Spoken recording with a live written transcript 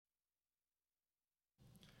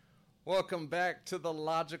Welcome back to the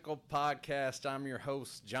Logical Podcast. I'm your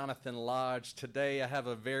host, Jonathan Lodge. Today I have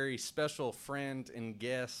a very special friend and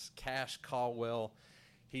guest, Cash Caldwell.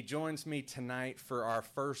 He joins me tonight for our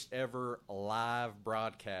first ever live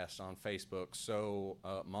broadcast on Facebook. So,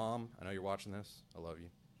 Mom, I know you're watching this. I love you.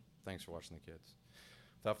 Thanks for watching the kids.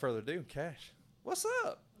 Without further ado, Cash, what's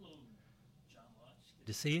up? Hello, John Lodge. Good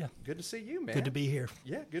to see you. Good to see you, man. Good to be here.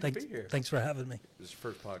 Yeah, good to be here. Thanks for having me. This is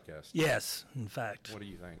your first podcast. Yes, in fact. What do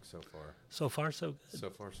you think so far? So far, so good. So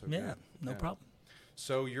far, so yeah, good. No problem.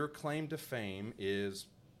 So your claim to fame is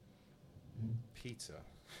pizza.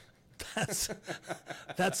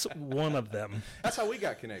 That's one of them. That's how we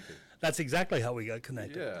got connected. That's exactly how we got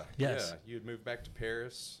connected. Yeah. Yes. Yeah. You had moved back to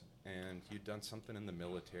Paris, and you'd done something in the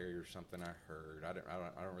military or something. I heard. I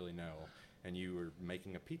don't really know. And you were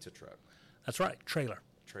making a pizza truck. That's right. Trailer.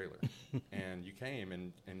 And you came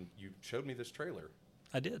and you showed me this trailer.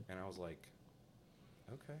 I did. And I was like,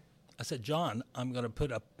 okay. I said, John, I'm going to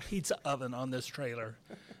put a pizza oven on this trailer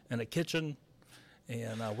and a kitchen,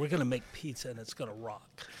 and we're going to make pizza, and it's going to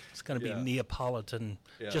rock. It's going to be Neapolitan,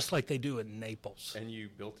 just like they do in Naples. And you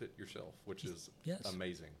built it yourself, which is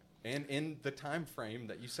amazing. And in the time frame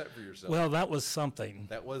that you set for yourself. Well, that was something.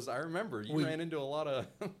 That was, I remember, you ran into a lot of...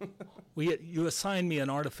 You assigned me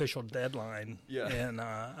an artificial deadline, and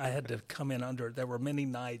I had to come in under it. There were many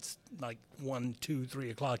nights, like 1, 2,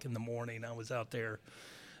 3 o'clock in the morning, I was out there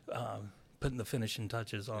putting the finishing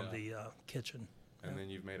touches on the kitchen. And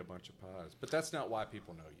then you've made a bunch of pies. But that's not why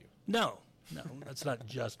people know you. No, that's not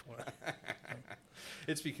just why.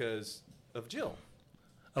 It's because of Jill.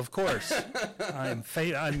 Of course. I'm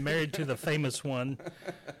married to the famous one.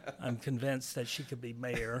 I'm convinced that she could be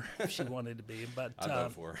mayor if she wanted to be. But I'd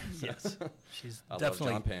vote for her. Yes, she's I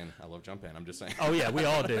definitely. I love John Penn. I'm just saying. Oh yeah, we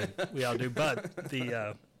all do. But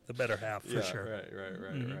the better half for sure.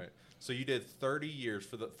 Right. So you did 30 years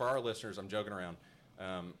for our listeners. I'm joking around.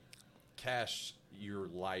 Cash, your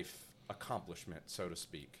life accomplishment, so to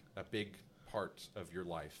speak, a big part of your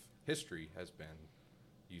life history has been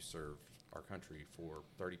you served our country for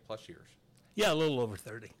 30 plus years. Yeah, a little over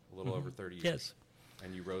 30. A little over 30 years. Yes.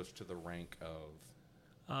 And you rose to the rank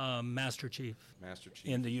of? Master Chief.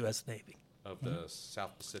 In the U.S. Navy. Of the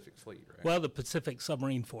South Pacific Fleet, right? Well, the Pacific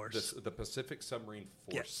Submarine Force. The Pacific Submarine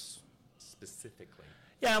Force, specifically.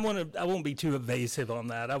 Yeah, I won't be too evasive on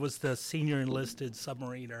that. I was the senior enlisted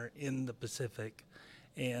submariner in the Pacific,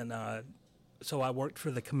 and so I worked for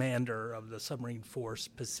the commander of the Submarine Force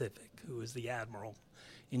Pacific, who is the admiral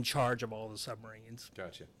in charge of all the submarines.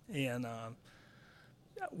 Gotcha. And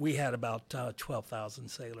we had about 12,000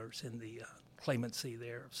 sailors in the claimantcy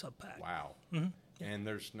there of SubPac. Wow. Mm-hmm. And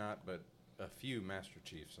there's not but a few Master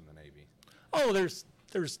Chiefs in the Navy. Oh,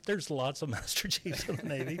 there's lots of Master Chiefs in the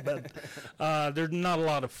Navy, but there's not a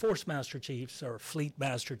lot of Force Master Chiefs or Fleet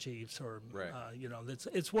Master Chiefs, or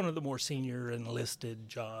it's one of the more senior enlisted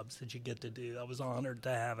jobs that you get to do. I was honored to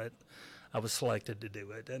have it. I was selected to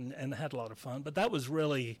do it, and had a lot of fun. But that was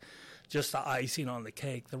really just the icing on the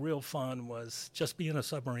cake. The real fun was just being a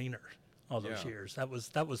submariner all those years. That was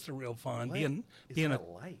the real fun. What is that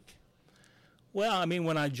like? Well, I mean,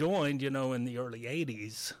 when I joined, in the early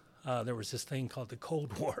 80s, there was this thing called the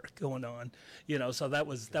Cold War going on, so that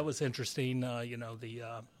was interesting.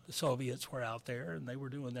 The Soviets were out there and they were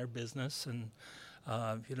doing their business, and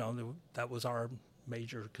that was our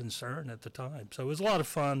major concern at the time. So it was a lot of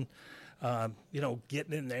fun,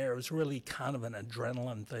 getting in there. It was really kind of an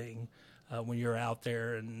adrenaline thing when you're out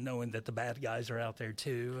there and knowing that the bad guys are out there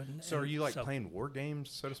too. So are you playing war games,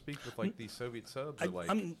 so to speak, with these Soviet subs?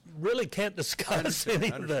 I really can't discuss any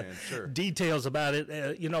of the details about it,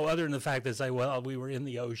 other than the fact that we were in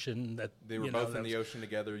the ocean. That they were both in the ocean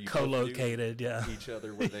together. You co-located, each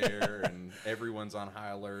other were there, and everyone's on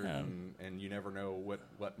high alert, and you never know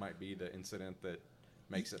what might be the incident that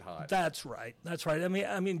makes it hot. That's right.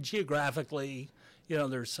 I mean, geographically,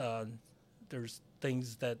 there's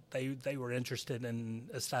things that they were interested in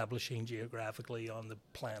establishing geographically on the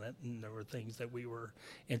planet, and there were things that we were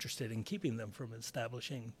interested in keeping them from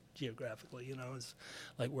establishing geographically. It's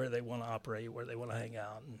like where they want to operate, where they want to hang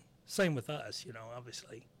out, and same with us.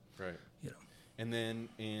 Obviously. Right. And then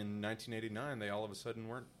in 1989, they all of a sudden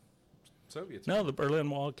weren't Soviets. No, the Berlin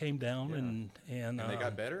Wall came down, and they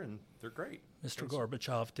got better, and they're great. Mr.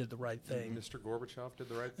 Gorbachev did the right thing. Mr. Gorbachev did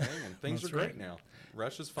the right thing, and things are great now.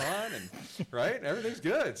 Russia's fine, and right, everything's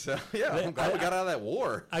good. So I'm glad we got out of that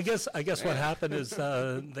war. I guess what happened is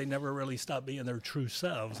they never really stopped being their true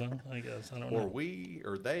selves. Huh? I guess I don't know. Or we,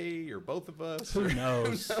 or they, or both of us. Who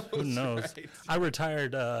knows? Who knows? Right? I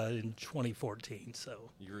retired in 2014.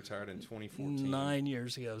 So you retired in 2014, 9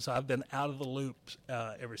 years ago. So I've been out of the loop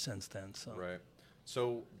ever since then. So right.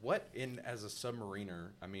 So what as a submariner,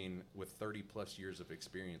 I mean, with 30 plus years of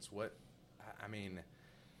experience, what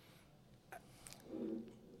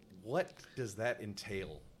does that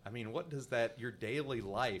entail? I mean, what does your daily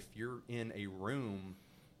life, you're in a room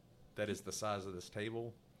that is the size of this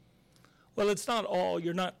table? Well, it's not all,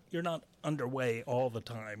 you're not underway all the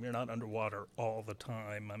time. You're not underwater all the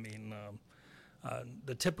time. I mean,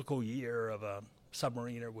 the typical year of a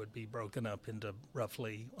submariner would be broken up into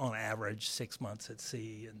roughly, on average, 6 months at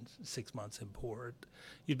sea and 6 months in port.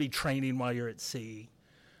 You'd be training while you're at sea,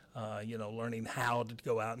 learning how to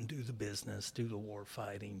go out and do the business, do the war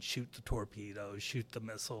fighting, shoot the torpedoes, shoot the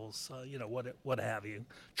missiles, what have you.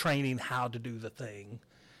 Training how to do the thing,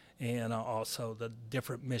 and also the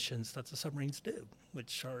different missions that the submarines do,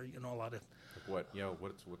 which are, a lot of...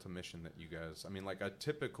 What's a mission that you guys... I mean, like a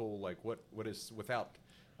typical, what is, without...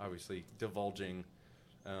 obviously divulging.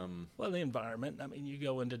 The environment. I mean, you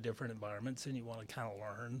go into different environments and you want to kind of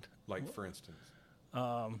learn. Like, for instance,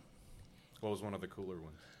 what was one of the cooler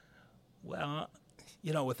ones? Well,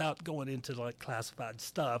 without going into like classified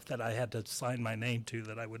stuff that I had to sign my name to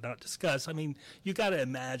that I would not discuss. I mean, you got to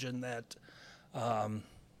imagine that,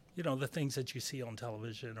 the things that you see on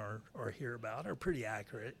television or hear about are pretty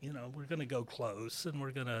accurate. We're going to go close and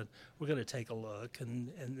we're going to take a look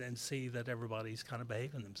and see that everybody's kind of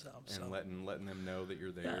behaving themselves. And letting them know that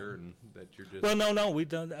you're there and that you're just... Well, no,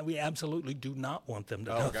 we absolutely do not want them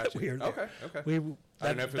to know that we are there. Okay. I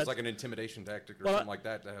don't know if it's like an intimidation tactic or something like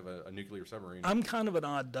that to have a nuclear submarine. I'm kind of an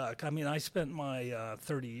odd duck. I mean, I spent my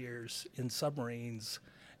 30 years in submarines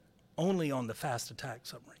only on the fast attack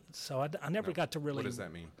submarines. So I never got to really... What does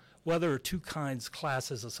that mean? Well, there are two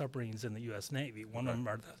classes of submarines in the U.S. Navy. One of them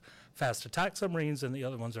are the fast attack submarines, and the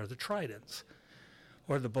other ones are the Tridents,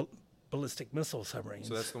 or the ballistic missile submarines.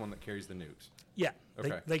 So that's the one that carries the nukes? Yeah,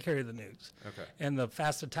 okay. they carry the nukes. Okay. And the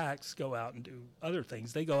fast attacks go out and do other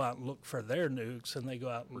things. They go out and look for their nukes, and they go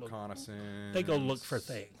out and reconnaissance. They go look for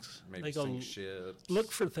things. Maybe they go sink ships.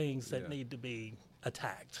 Look for things that need to be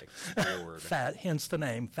attacked. Hence the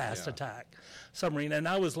name Fast Attack Submarine. And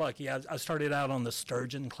I was lucky. I started out on the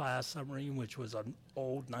Sturgeon class submarine, which was an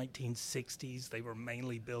old 1960s. They were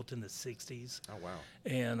mainly built in the 60s. Oh, wow.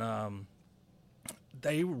 And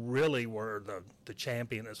they really were the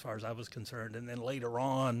champion as far as I was concerned. And then later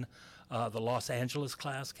on, the Los Angeles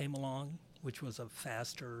class came along, which was a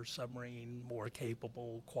faster submarine, more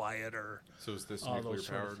capable, quieter. So is this nuclear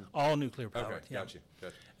powered? All nuclear powered. Okay, gotcha.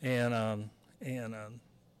 And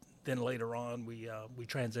then later on, we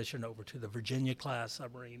transitioned over to the Virginia class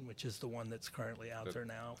submarine, which is the one that's currently out there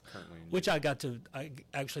now. Which I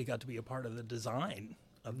actually got to be a part of the design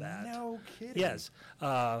of that. No kidding. Yes,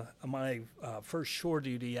 my first shore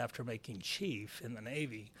duty after making chief in the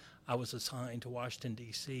Navy, I was assigned to Washington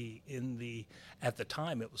D.C. at the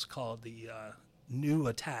time it was called the New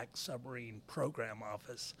Attack Submarine Program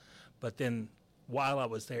Office, but then. While I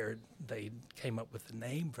was there, they came up with the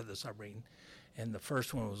name for the submarine, and the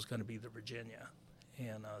first one was going to be the Virginia.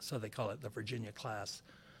 And so they call it the Virginia Class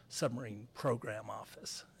Submarine Program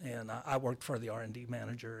Office. And I worked for the R&D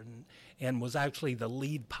manager and was actually the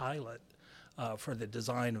lead pilot for the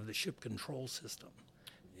design of the ship control system.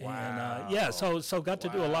 Wow. And, so got to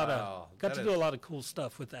do a lot of cool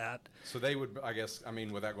stuff with that. So they would, I guess, I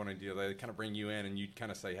mean, without going into detail, they kind of bring you in and you'd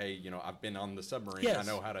kind of say, hey, I've been on the submarine. Yes. I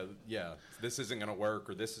know how to, this isn't going to work,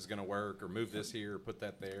 or this is going to work, or move this here, or put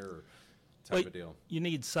that there, or type of deal. You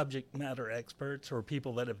need subject matter experts or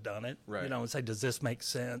people that have done it, right. And say, does this make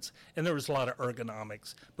sense? And there was a lot of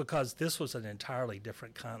ergonomics because this was an entirely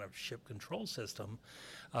different kind of ship control system,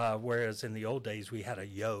 whereas in the old days we had a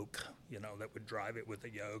yoke, that would drive it with a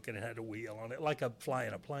yoke, and it had a wheel on it, like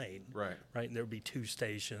flying a plane. Right. Right. And there'd be two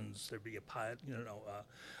stations. There'd be a pilot,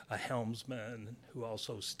 a helmsman who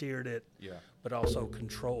also steered it, but also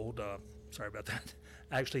controlled. Sorry about that.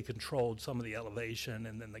 Actually controlled some of the elevation,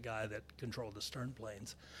 and then the guy that controlled the stern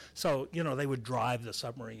planes. So, they would drive the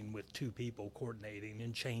submarine with two people coordinating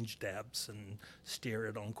and change depths and steer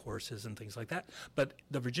it on courses and things like that. But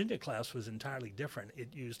the Virginia class was entirely different.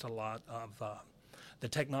 It used a lot of the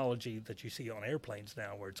technology that you see on airplanes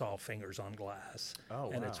now, where it's all fingers on glass.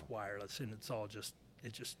 And it's wireless, and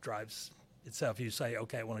it just drives itself. You say,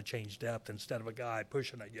 okay, I want to change depth. Instead of a guy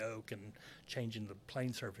pushing a yoke and changing the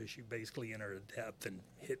plane surface, you basically enter a depth and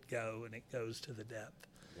hit go, and it goes to the depth.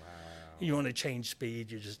 Wow. You want to change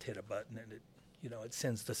speed, you just hit a button, and it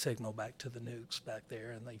sends the signal back to the nukes back there,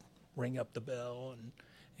 and they ring up the bell,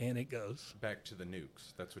 and it goes back to the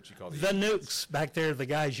nukes. That's what you call the nukes back there. The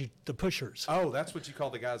guys, the pushers. Oh, that's what you call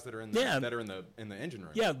the guys that are in the engine room.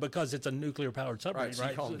 Yeah, because it's a nuclear powered submarine, right? So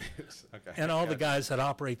you call them nukes. Okay. And all the guys that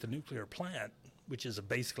operate the nuclear plant which is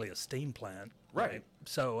basically a steam plant. Right.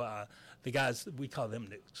 So the guys, we call them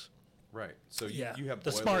nukes. Right. So you have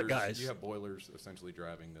the boilers, smart guys. You have boilers essentially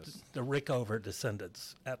driving this. The Rickover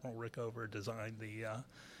descendants. Admiral Rickover designed the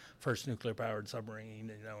first nuclear-powered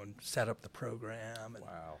submarine, and set up the program. And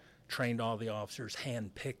Wow. trained all the officers,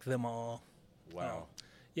 hand-picked them all. Wow.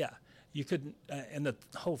 Yeah. You couldn't, and the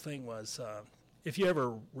whole thing was, if you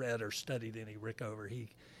ever read or studied any Rickover, he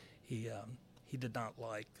did not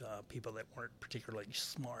like people that weren't particularly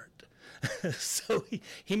smart. So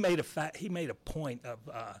he made a point of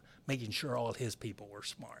making sure all his people were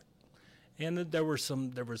smart. And there was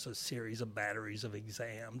a series of batteries of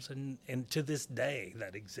exams, and to this day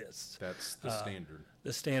that exists. That's the standard.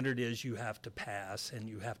 The standard is you have to pass and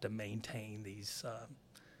you have to maintain these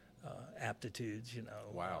aptitudes.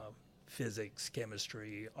 Wow. Physics,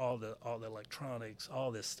 chemistry, all the electronics,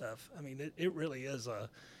 all this stuff. I mean, it really is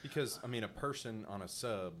because a person on a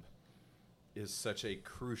sub is such a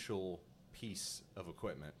crucial piece of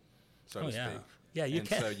equipment, so to speak. Yeah, you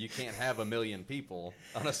can't. So you can't have a million people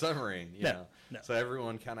on a submarine, you know. No. So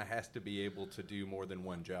everyone kind of has to be able to do more than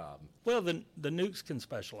one job. Well, the nukes can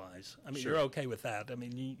specialize. I mean, Sure. You're okay with that. I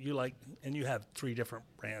mean, you like, and you have 3 different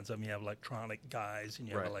brands. I mean, you have electronic guys, and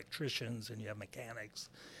you have Right. electricians, and you have mechanics,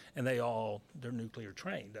 and they're nuclear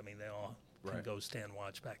trained. I mean, they all can Right. go stand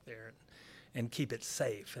watch back there and keep it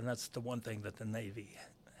safe. And that's the one thing that the Navy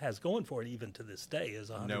has going for it, even to this day, is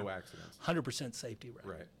No accidents. 100% safety rate.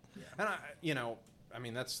 Right. Yeah.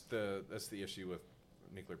 And that's the issue with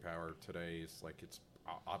nuclear power today. Is like it's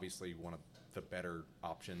obviously one of the better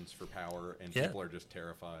options for power, and Yeah. people are just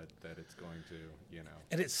terrified that it's going to,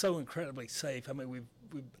 And it's so incredibly safe. I mean, we've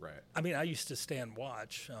Right. I mean, I used to stand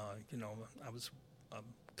watch. I was a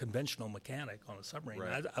conventional mechanic on a submarine.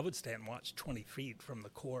 Right. I would stand watch 20 feet from the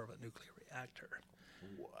core of a nuclear reactor.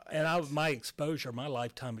 What? And my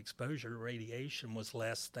lifetime exposure to radiation was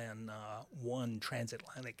less than one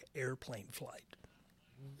transatlantic airplane flight.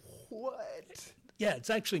 What? Yeah, it's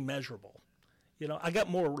actually measurable. I've got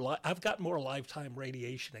more lifetime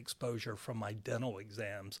radiation exposure from my dental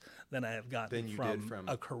exams than I have gotten from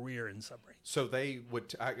a career in submarines. So they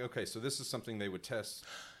would. Okay, so this is something they would test.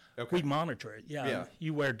 Okay. We monitor it. Yeah. Yeah.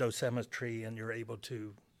 You wear dosimetry, and you're able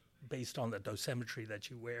to, based on the dosimetry that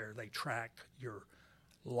you wear, they track your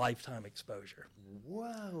lifetime exposure.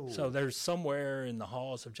 Whoa. So there's somewhere in the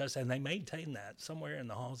halls of justice, and they maintain that, somewhere in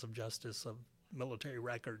the halls of justice of military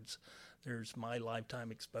records, there's my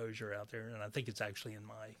lifetime exposure out there, and I think it's actually in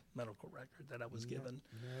my medical record that I was given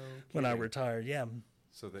when I retired. Yeah.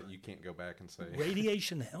 So that you can't go back and say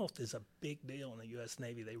Radiation health is a big deal in the U.S.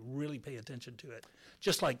 Navy. They really pay attention to it.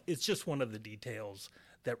 It's just one of the details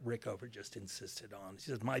that Rickover just insisted on. He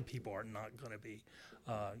says, my people are not going to be,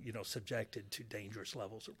 subjected to dangerous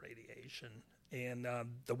levels of radiation. And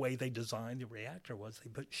the way they designed the reactor was they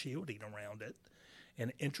put shielding around it,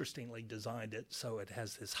 and interestingly designed it so it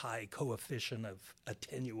has this high coefficient of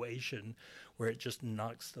attenuation where it just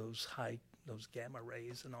knocks those gamma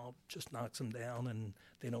rays and all, just knocks them down, and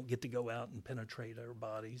they don't get to go out and penetrate our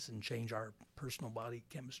bodies and change our personal body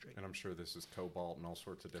chemistry. And I'm sure this is cobalt and all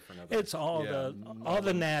sorts of different other. It's all the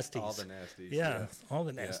nasties. All the nasties. Yeah, all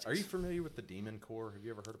the nasties. Yeah. Are you familiar with the Demon Core? Have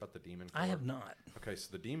you ever heard about the Demon Core? I have not. Okay, so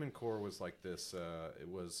the Demon Core was like this. It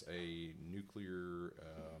was a nuclear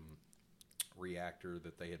reactor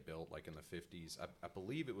that they had built like in the 50s. I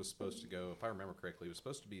believe it was supposed to go, if I remember correctly, it was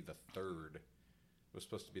supposed to be the third. It was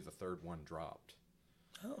supposed to be the third one dropped.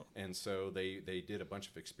 Oh. And so they did a bunch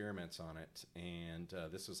of experiments on it, and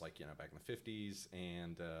this was like back in the 50s,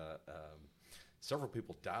 and several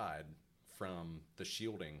people died from the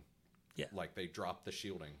shielding. Yeah. Like they dropped the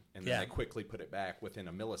shielding, and then they quickly put it back within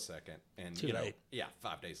a millisecond, and Too late.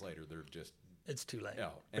 5 days later they're just. It's too late.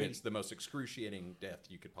 And it's the most excruciating death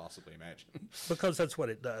you could possibly imagine. Because that's what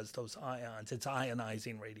it does, those ions. It's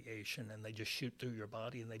ionizing radiation, and they just shoot through your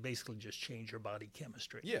body, and they basically just change your body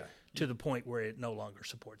chemistry. Yeah. To the point where it no longer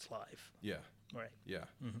supports life. Yeah. Right. Yeah.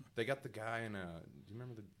 Mm-hmm. They got the guy do you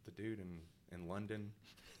remember the dude in London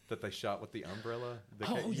that they shot with the umbrella?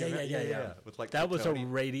 Yeah. With like that was a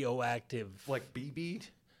plutonium. radioactive. Like BB? It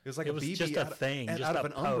was like It a was BB just a out thing, out just of a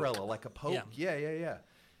an poke. umbrella, like a poke. Yeah. Yeah.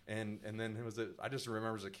 And then I just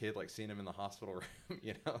remember as a kid like seeing him in the hospital room,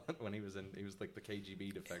 when he was like the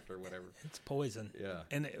KGB defector or whatever. It's poison. Yeah.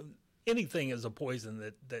 And anything is a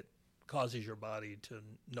poison that causes your body to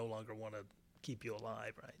no longer want to keep you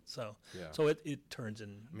alive, right? So it turns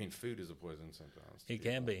in. I mean, food is a poison sometimes. It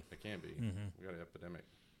can be. It can be. Mm-hmm. We got an epidemic,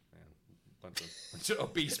 man. bunch of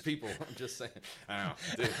obese people. I'm just saying. I know,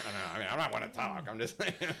 dude. I know. I mean, I'm not want to talk. I'm just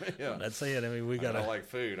saying. Yeah. That's it. I mean, we got I don't like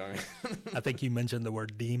food. I mean, I think you mentioned the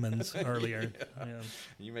word demons earlier. Yeah.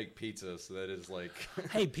 You make pizza, so that is like.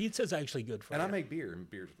 Hey, pizza's actually good for you. And I make beer, and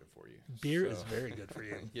beer's good for you. Beer is very good for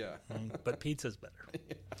you. Yeah. But pizza's better.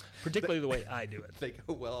 Particularly the way I do it. They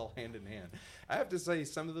go well hand in hand. I have to say,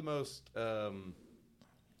 some of the most,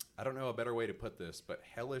 I don't know a better way to put this, but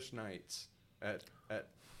hellish nights at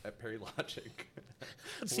Perry Logic.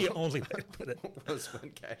 That's the only way to put it. Was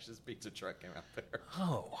when Cash's pizza truck came out there.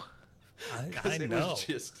 Oh, I It know. was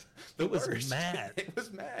just the It was worst. mad. It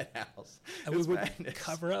was madhouse. And It we was would madness.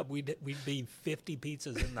 cover up. We'd be 50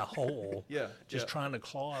 pizzas in the hole. Yeah, Just yeah. trying to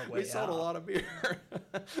claw our way We sold out. a lot of beer.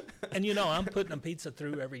 And I'm putting a pizza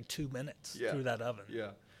through every 2 minutes Yeah. through that oven.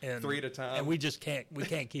 Yeah. And, 3 at a time. And we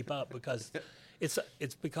can't keep up because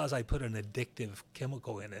it's because I put an addictive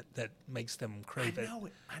chemical in it that makes them crave it.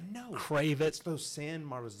 I know. Crave it. It's those San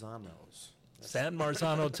Marzanos. San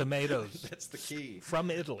Marzano tomatoes That's the key.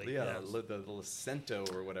 from Italy. Yeah, yes. the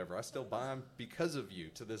Licento or whatever. I still buy them because of you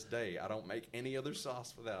to this day. I don't make any other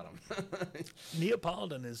sauce without them.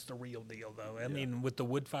 Neapolitan is the real deal, though. I mean, with the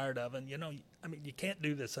wood-fired oven, you can't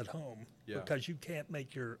do this at home because you can't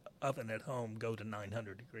make your oven at home go to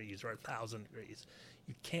 900 degrees or 1,000 degrees.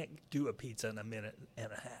 You can't do a pizza in a minute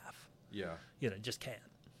and a half. Yeah. Just can't.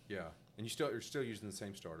 Yeah. And you're still using the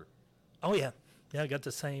same starter. Oh, yeah. Yeah, I got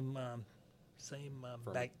the same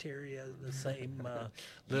bacteria, the same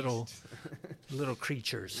little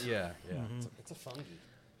creatures. Yeah. It's a fungi.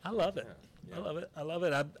 I love it. Yeah. I love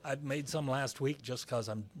it. I've made some last week just because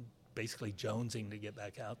I'm basically jonesing to get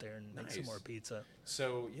back out there and make some more pizza.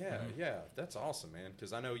 So yeah, that's awesome, man.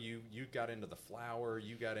 Because I know you got into the flour,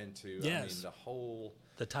 you got into the whole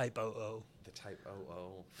the Type 00. The Type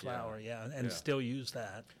 00 flour, and still use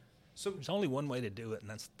that. So there's only one way to do it, and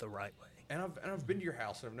that's the right way. And I've been to your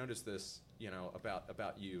house, and I've noticed this,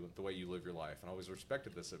 about you, the way you live your life, and I always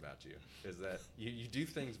respected this about you, is that you do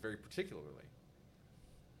things very particularly.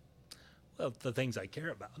 Well, the things I care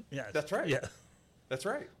about. Yeah, that's right. Yeah, that's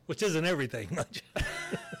right. Which isn't everything much.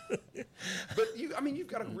 But you've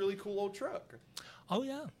got a really cool old truck. Oh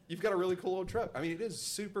yeah, you've got a really cool old truck. I mean, it is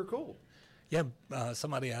super cool. Yeah,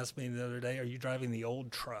 somebody asked me the other day, "Are you driving the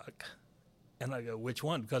old truck?" And I go, "Which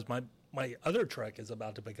one?" Because my other truck is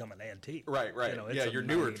about to become an antique. Right. Your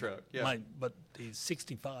newer truck. Yeah. But the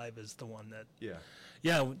 65 is the one that. Yeah.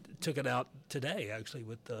 Yeah, we took it out today actually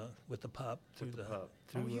with the pup through the pup.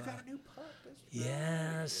 Through, you got a new pup.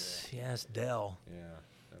 Yes, Dell. Yeah,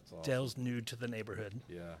 that's awesome. Dell's new to the neighborhood.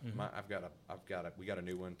 Yeah, we got a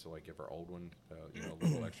new one to give our old one, a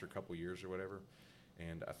little extra couple years or whatever.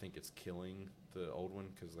 And I think it's killing the old one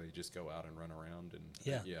because they just go out and run around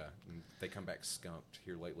and and they come back skunked.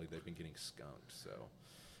 Here lately, they've been getting skunked. So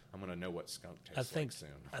I'm gonna know what skunk tastes like soon.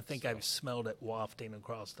 I think I've smelled it wafting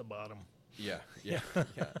across the bottom. Yeah,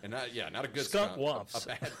 and not a good skunk wafts.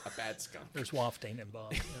 A bad skunk. There's wafting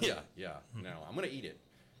involved. Yeah. No, I'm gonna eat it.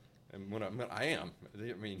 And I am.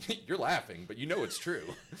 I mean, you're laughing, but you know it's true.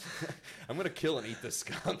 I'm going to kill and eat this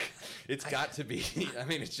skunk. It's got to be. I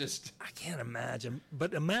mean, it's just. I can't imagine.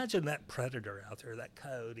 But imagine that predator out there, that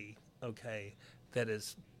coyote, that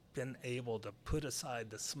has been able to put aside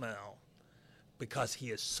the smell because he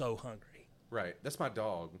is so hungry. Right. That's my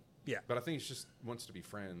dog. Yeah. But I think he just wants to be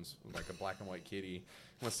friends, like a black and white kitty,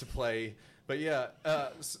 wants to play. But yeah,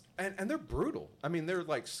 and they're brutal. I mean, they're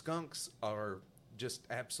like skunks are just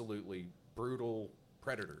absolutely brutal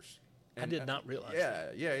predators. I did not realize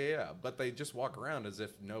that. Yeah. But they just walk around as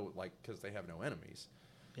if because they have no enemies.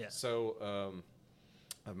 Yeah. So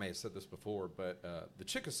I may have said this before, but the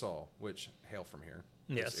Chickasaw, which hail from here,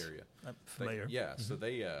 this area. I'm familiar. So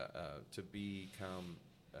they, to become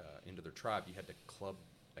into their tribe, you had to club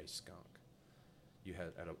a skunk. You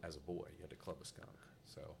had, as a boy, you had to club a skunk.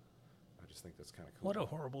 So I just think that's kind of cool. What a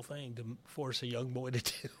horrible thing to force a young boy to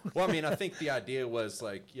do. Well, I mean, I think the idea was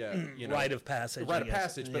rite of passage. Rite of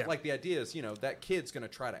passage, but the idea is, that kid's going to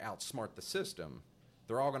try to outsmart the system.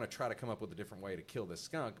 They're all going to try to come up with a different way to kill this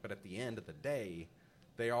skunk, but at the end of the day,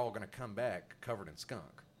 they're all going to come back covered in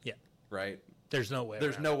skunk. Yeah. Right? There's no way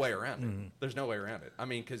around it. There's no way around it. I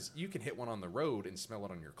mean, because you can hit one on the road and smell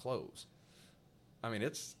it on your clothes. I mean,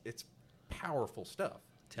 it's powerful stuff.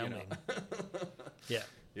 Tell me. Yeah.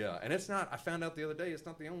 Yeah, and it's not. I found out the other day. It's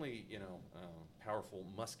not the only powerful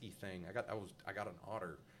musky thing. I got an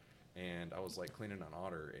otter, and I was cleaning an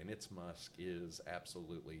otter, and its musk is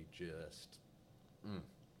absolutely just.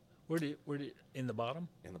 Where do you in the bottom?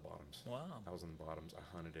 In the bottoms. Wow. I was in the bottoms.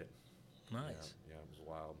 I hunted it. Nice. Yeah, it was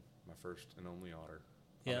wild. My first and only otter.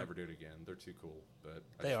 Yeah. I'll never do it again. They're too cool. But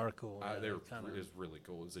They are cool. Yeah, They were kinda- it was really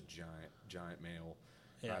cool. It was a giant male.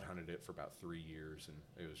 Yeah. I'd hunted it for about 3 years, and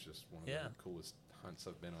it was just one of Yeah. the coolest hunts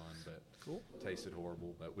I've been on. But Cool. tasted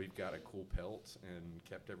horrible. But we've got a cool pelt and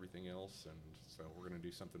kept everything else, and so we're gonna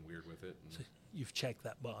do something weird with it. And So you've checked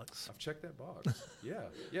that box. I've checked that box.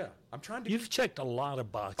 yeah. I'm trying to. You've checked a lot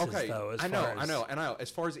of boxes, Okay, though. As I know, far as, I know.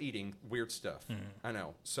 As far as eating weird stuff, I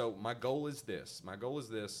know. So my goal is this.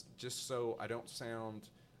 Just so I don't sound.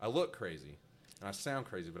 I look crazy, and I sound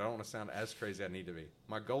crazy, but I don't want to sound as crazy as I need to be.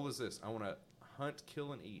 My goal is this. I want to hunt,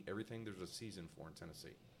 kill, and eat everything there's a season for in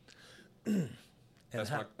Tennessee.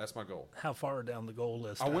 That's my goal. How far down the goal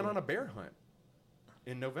list? I went on a bear hunt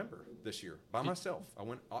in November this year by myself. I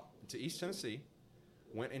went to East Tennessee,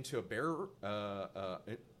 went into a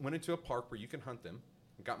park where you can hunt them,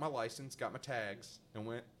 got my license, got my tags, and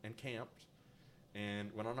went and camped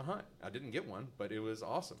and went on a hunt. I didn't get one, but it was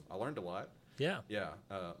awesome. I learned a lot. Yeah. Yeah.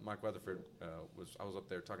 Mike Weatherford I was up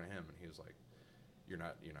there talking to him, and he was like, You're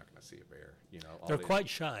not going to see a bear, They're quite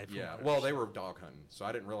shy. Yeah, well, they were dog hunting, so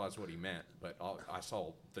I didn't realize what he meant, but I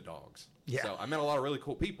saw the dogs. Yeah. So I met a lot of really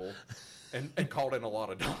cool people and called in a lot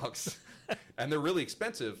of dogs. And they're really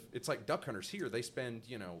expensive. It's like duck hunters here. They spend,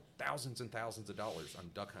 thousands and thousands of dollars on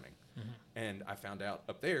duck hunting. Mm-hmm. And I found out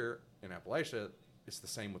up there in Appalachia, it's the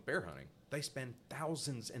same with bear hunting. They spend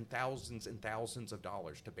thousands and thousands and thousands of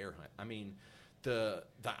dollars to bear hunt. I mean,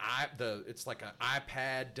 it's like an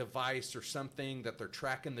iPad device or something that they're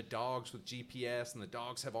tracking the dogs with GPS, and the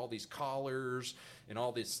dogs have all these collars and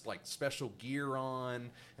all this like special gear on,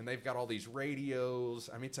 and they've got all these radios.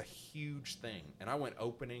 I mean, it's a huge thing. And I went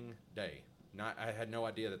opening day. I had no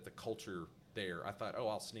idea that the culture there. I thought,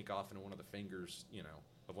 I'll sneak off into one of the fingers,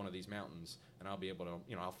 of one of these mountains, and I'll be able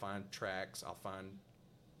to, I'll find tracks, I'll find,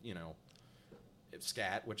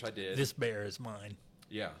 scat, which I did. This bear is mine.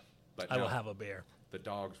 Yeah. But I will have a bear the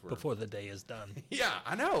dogs were before the day is done. Yeah,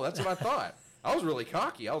 I know. That's what I thought. I was really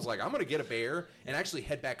cocky. I was like, I'm going to get a bear and actually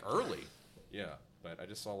head back early. Yeah, but I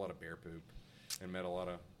just saw a lot of bear poop and met a lot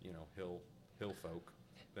of hill folk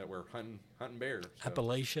that were hunting bears. So.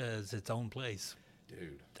 Appalachia is its own place,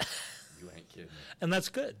 dude. You ain't kidding. And that's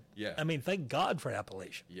good. Yeah. I mean, thank God for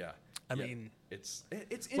Appalachia. Yeah. I mean, it's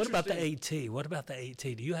interesting. What about the AT? What about the AT?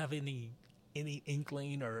 Do you have any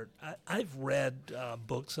inkling, or I've read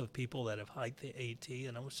books of people that have hiked the AT,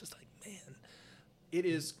 and I was just like, man, it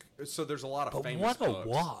is. So there's a lot of famous what books. A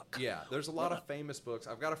walk! Yeah, there's a lot of famous books.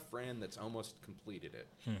 I've got a friend that's almost completed it.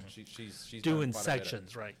 She's doing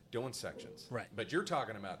sections, right? Doing sections, right? But you're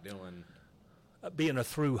talking about doing being a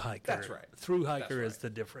through hiker. That's right. Through hiker is the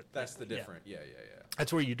different. That's the different. Yeah.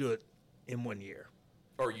 That's where you do it in 1 year.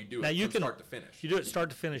 Or you do it from start to finish. You do it start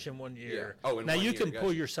to finish in 1 year. Yeah. Oh, in now 1 you year, can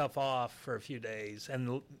pull yourself off for a few days,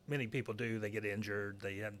 and many people do. They get injured.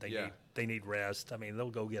 They need rest. I mean,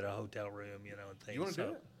 they'll go get a hotel room, and things. You want to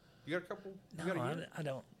do it? You got a couple? No, I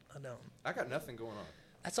don't. I got nothing going on.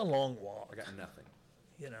 That's a long walk. I got nothing.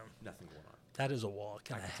 Nothing going on. That is a walk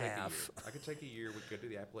and a half. I could take a year. We could do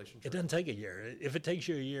the Appalachian Trail. It doesn't take a year. If it takes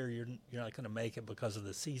you a year, you're not going to make it because of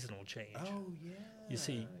the seasonal change. Oh, yeah. You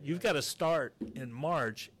see, you've got to start in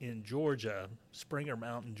March in Georgia, Springer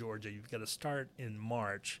Mountain, Georgia. You've got to start in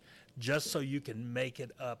March just so you can make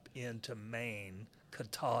it up into Maine,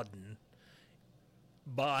 Katahdin,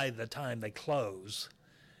 by the time they close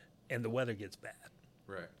and the weather gets bad.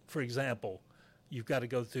 Right. For example, you've got to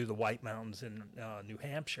go through the White Mountains in New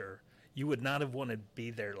Hampshire. You would not have wanted to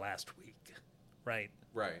be there last week, right?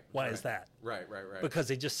 Right. Why is that? Right. Because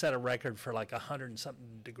they just set a record for like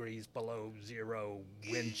 100-something degrees below zero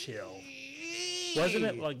wind chill. Wasn't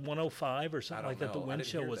it like 105 or something like that? The wind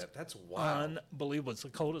chill was That's wild. Unbelievable. It's the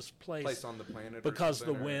coldest place on the planet. Because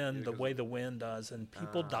the wind, the way the wind does, and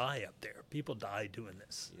people die up there. People die doing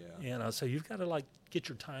this. Yeah. So you've got to get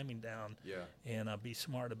your timing down. Yeah. And be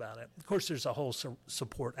smart about it. Of course, there's a whole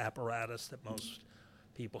support apparatus that most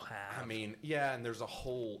people have. I mean, yeah, and there's a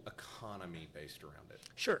whole economy based around it.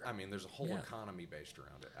 Sure. I mean, there's a whole economy based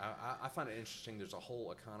around it. I find it interesting. There's a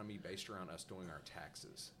whole economy based around us doing our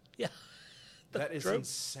taxes. Yeah. That is true.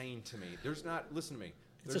 insane to me. Listen to me.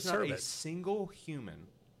 It's There's a not service. a single human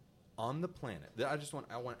on the planet. I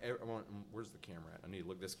want, where's the camera at? I need to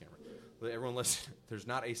look at this camera. Everyone listen. There's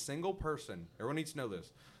not a single person, everyone needs to know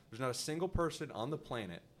this. There's not a single person on the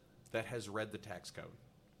planet that has read the tax code.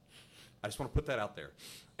 I just want to put that out there.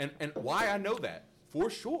 And why I know that,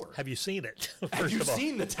 for sure. Have you seen it? Have you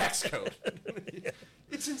seen the tax code?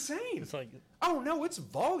 It's insane. It's like, oh no, it's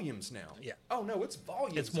volumes now. Yeah. Oh no, it's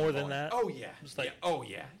volumes. It's more than that? Oh yeah. It's like Oh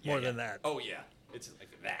yeah. more than that. Oh yeah. It's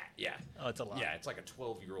like that, yeah. Oh, it's a lot. Yeah, it's like a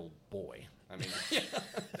 12-year-old boy. I mean,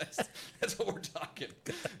 that's what we're talking.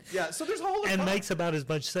 Yeah, so there's a whole... And makes about as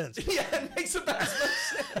much sense. Yeah, it makes about as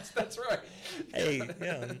much sense. That's right. Hey,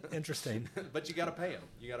 yeah, interesting. But you got to pay him.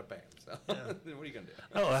 You got to pay him. So what are you going to do?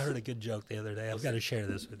 Oh, I heard a good joke the other day. I've got to share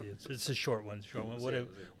this with you. It's a short one.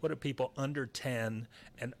 What do people under 10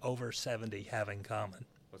 and over 70 have in common?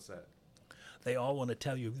 What's that? They all want to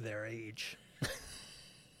tell you their age.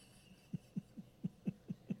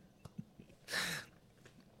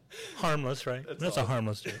 Harmless, right? That's a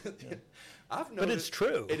harmless joke. Yeah. I've noticed, but it's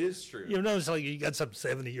true. It is true. You notice, like, you got some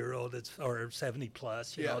 70-year-old or 70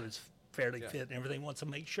 plus, you know, that's fairly fit and everything, wants to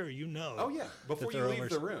make sure you know. Oh yeah, before you leave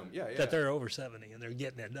the room. Yeah. That they're over 70 and they're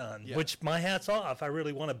getting it done. Yeah. Which my hat's off. I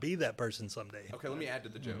really want to be that person someday. Okay, let me add to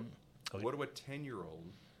the joke. Mm-hmm. What do a 10-year-old,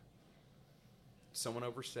 someone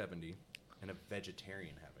over 70, and a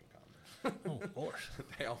vegetarian have in common? Oh, Lord.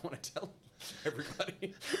 They all want to tell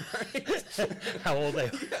everybody. Right? How old they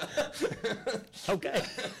are. Yeah. Okay.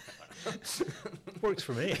 Works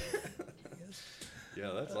for me.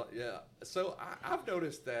 Yeah, So I've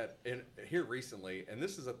noticed that here recently, and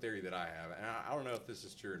this is a theory that I have, and I don't know if this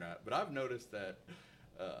is true or not, but I've noticed that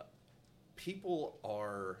people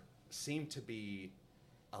seem to be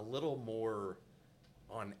a little more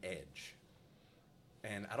on edge.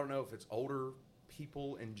 And I don't know if it's older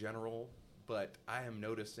people in general, but I am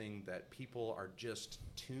noticing that people are just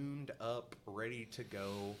tuned up, ready to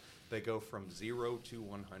go. They go from 0 to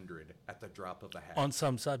 100 at the drop of a hat. On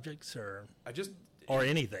some subjects or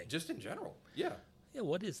anything? Just in general, yeah. Yeah,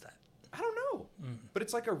 what is that? I don't know. But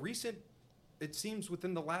it's like it seems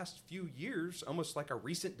within the last few years, almost like a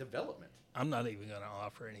recent development. I'm not even going to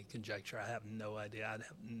offer any conjecture. I have no idea.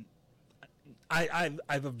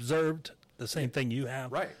 I've observed the same thing you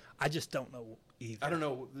have. Right. I just don't know either. I don't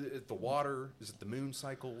know. The water? Is it the moon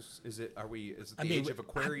cycles? Is it the age of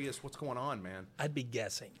Aquarius? What's going on, man? I'd be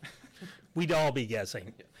guessing. We'd all be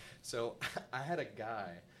guessing. Yeah. So I had a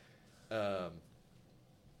guy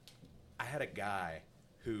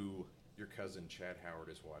who your cousin Chad Howard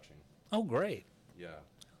is watching. Oh, great. Yeah.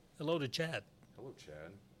 Hello to Chad. Hello,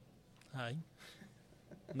 Chad. Hi.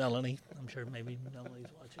 Melanie. I'm sure maybe Melanie's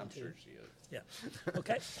watching I'm too. sure she is. Yeah.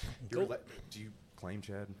 Okay. Cool. Do you claim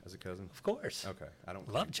Chad as a cousin? Of course. Okay. I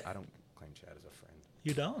don't love Chad. I don't claim Chad as a friend.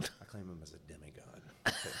 You don't? I claim him as a demigod.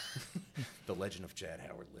 The legend of Chad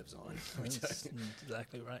Howard lives on. That's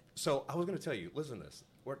exactly right. So I was going to tell you, listen to this.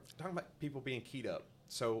 We're talking about people being keyed up.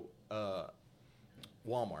 So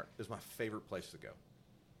Walmart is my favorite place to go.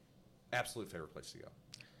 Absolute favorite place to go.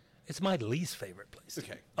 It's my least favorite place.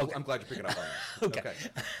 Okay. I'm glad you're picking up on that. Okay.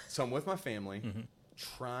 So I'm with my family,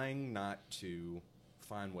 trying not to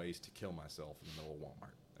find ways to kill myself in the middle of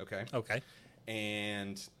Walmart. Okay? Okay.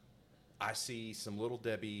 And I see some Little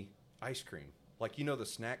Debbie ice cream. Like, you know, the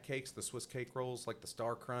snack cakes, the Swiss cake rolls, like the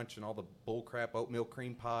Star Crunch and all the bullcrap oatmeal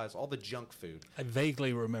cream pies, all the junk food. I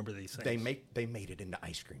vaguely remember these things. They made it into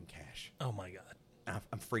ice cream cash. Oh, my God. And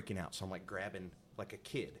I'm freaking out. So I'm like grabbing, like a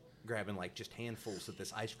kid, like just handfuls of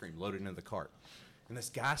this ice cream loaded into the cart. And this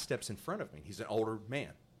guy steps in front of me. He's an older man.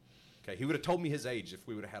 Okay, he would have told me his age if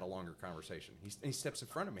we would have had a longer conversation. He steps in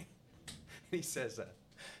front of me. And he says,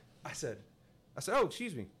 I said, oh,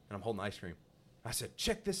 excuse me. And I'm holding ice cream. I said,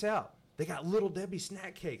 check this out. They got Little Debbie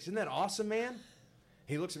snack cakes. Isn't that awesome, man?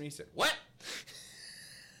 He looks at me. He said, what? He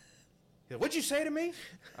said, what'd you say to me?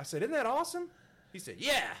 I said, isn't that awesome? He said,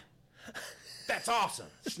 yeah. That's awesome.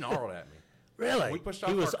 Snarled at me. Really? We pushed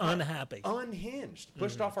off he was our cart, unhappy. Unhinged.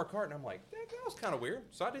 Pushed off our cart, and I'm like, that was kind of weird.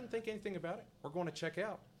 So I didn't think anything about it. We're going to check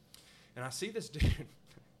out. And I see this dude.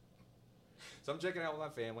 So I'm checking out with my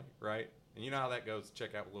family, right? And you know how that goes,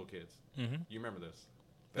 check out with little kids. Mm-hmm. You remember this.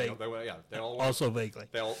 They all want, also vaguely.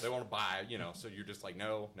 They want to buy, you know, so you're just like,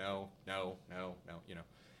 no, you know.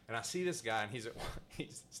 And I see this guy, and he's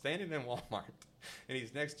standing in Walmart, and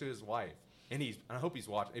he's next to his wife. And I hope he's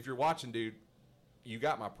watching. If you're watching, dude, you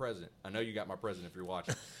got my present. I know you got my present if you're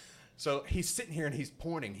watching. So he's sitting here, and he's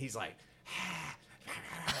pointing. He's like,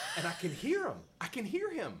 and I can hear him.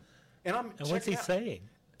 And what's he saying?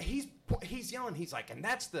 He's yelling. He's like, and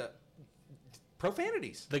that's the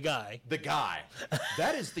profanities. The guy.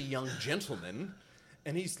 That is the young gentleman.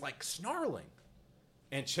 And he's like snarling.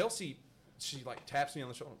 And Chelsea, she like taps me on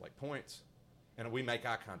the shoulder, like points. And we make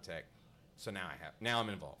eye contact. So now I'm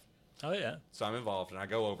involved. Oh, yeah. So I'm involved, and I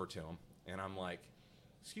go over to him. And I'm like,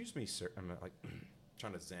 excuse me, sir. I'm like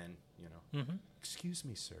trying to zen, you know. Mm-hmm. Excuse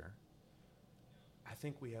me, sir. I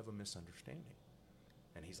think we have a misunderstanding.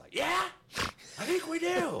 And he's like, yeah, I think we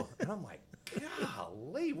do. And I'm like,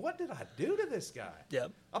 golly, what did I do to this guy?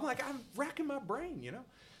 Yep. I'm like, I'm racking my brain, you know.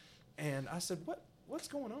 And I said, what's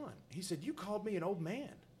going on? He said, you called me an old man.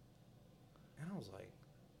 And I was like,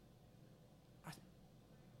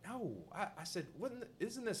 no. I said,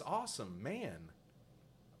 isn't this awesome, man?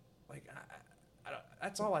 Like,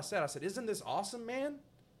 that's all I said. I said, isn't this awesome, man?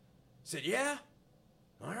 He said, yeah.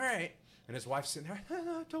 All right. And his wife's sitting there,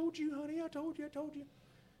 I told you, honey, I told you.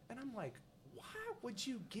 And I'm like, why would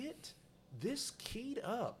you get this keyed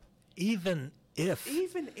up? Even if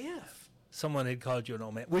someone had called you an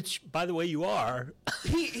old man, which, by the way, you are.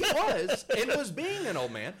 He was, and was being an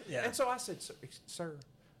old man. Yeah. And so I said, sir,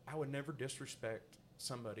 I would never disrespect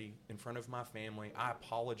somebody in front of my family. I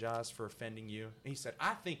apologize for offending you. And he said,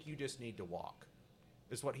 I think you just need to walk,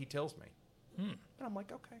 is what he tells me. And I'm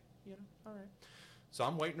like, okay, all right. So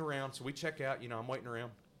I'm waiting around. So we check out, I'm waiting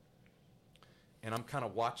around. And I'm kind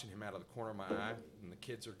of watching him out of the corner of my eye, and the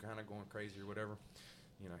kids are kind of going crazy or whatever.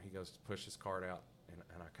 He goes to push his cart out, and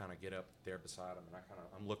I kind of get up there beside him, and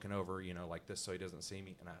I'm looking over, like this so he doesn't see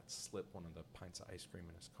me, and I slip one of the pints of ice cream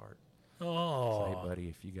in his cart. Oh. Say, hey, buddy,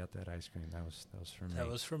 if you got that ice cream, that was for me. That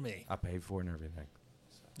was for me. I paid for it and everything.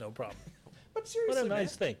 So. No problem. But seriously, what a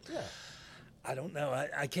nice thing. Yeah. I don't know.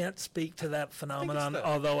 I can't speak to that phenomenon,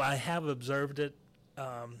 although I have observed it.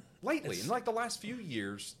 Lately, in like the last few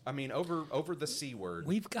years, I mean, over the C word.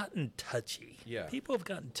 We've gotten touchy. Yeah. People have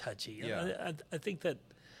gotten touchy. Yeah. I think that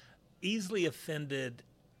easily offended,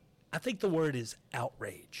 I think the word is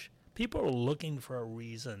outrage. People are looking for a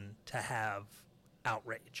reason to have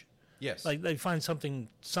outrage. Yes. Like they find something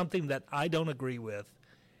that I don't agree with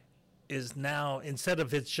is now, instead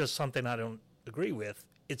of it's just something I don't agree with,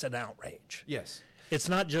 it's an outrage. Yes. It's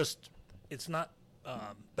not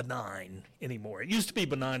benign anymore. It used to be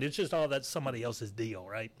benign. It's just, that's somebody else's deal,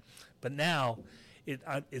 right? But now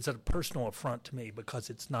it's a personal affront to me because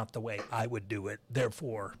it's not the way I would do it.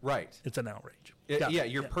 Therefore, right. It's an outrage.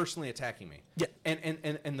 You're personally attacking me. Yeah.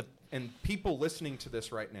 And people listening to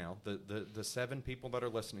this right now, the 7 people that are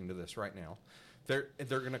listening to this right now, they're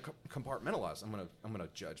going to compartmentalize. I'm going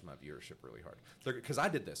to judge my viewership really hard because I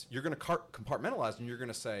did this. You're going to compartmentalize, and you're going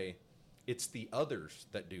to say it's the others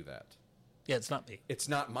that do that. Yeah, it's not me. It's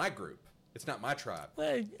not my group. It's not my tribe.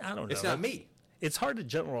 Well, I don't know. It's not me. It's hard to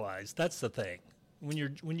generalize. That's the thing. When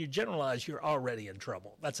you generalize, you're already in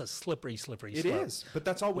trouble. That's a slippery slope. It is, but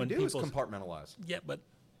that's all we do is compartmentalize. Yeah, but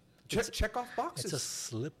check off boxes. It's a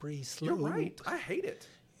slippery slope. You're right. I hate it.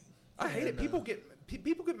 I hate it. People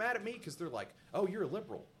get mad at me because they're like, "Oh, you're a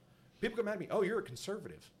liberal." People get mad at me. "Oh, you're a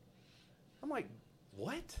conservative." I'm like,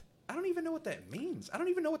 "What? I don't even know what that means. I don't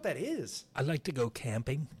even know what that is." I like to go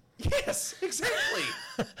camping. Yes, exactly.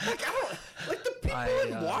 The people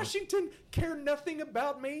in Washington care nothing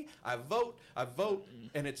about me. I vote,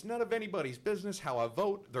 and it's none of anybody's business how I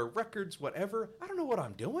vote, their records, whatever. I don't know what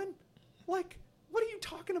I'm doing. Like, what are you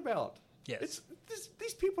talking about? Yes.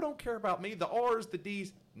 These people don't care about me. The R's, the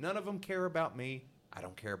D's, none of them care about me. I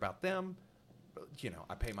don't care about them.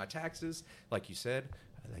 I pay my taxes. Like you said,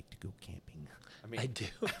 I like to go camping. I do.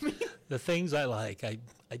 The things I like, I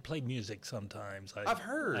play music sometimes. I've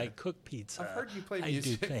heard. I cook pizza. I've heard you play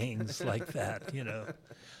music. I do things like that,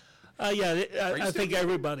 I think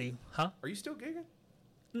everybody, huh? Are you still gigging?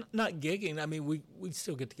 Not gigging. I mean, we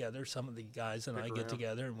still get together. Some of the guys and I around. get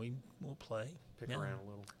together and we'll play. Pick around a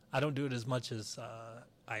little. I don't do it as much as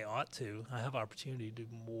I ought to. I have opportunity to do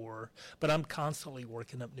more, but I'm constantly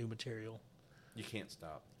working up new material. You can't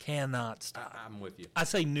stop. Cannot stop. I'm with you. I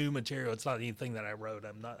say new material. It's not anything that I wrote.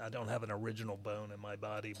 I don't have an original bone in my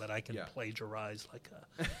body, but I can plagiarize like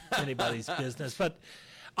anybody's business. But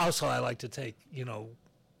also, I like to take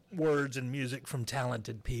words and music from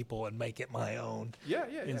talented people and make it my own.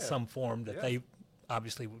 In some form that they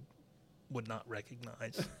obviously would not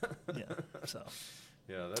recognize. So.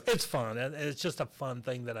 Yeah, it's fun. It's just a fun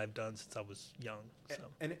thing that I've done since I was young. So.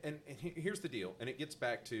 And here's the deal, and it gets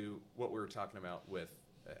back to what we were talking about with,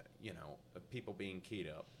 people being keyed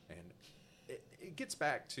up, and it gets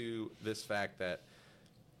back to this fact that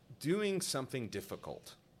doing something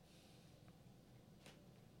difficult,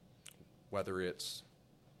 whether it's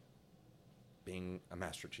being a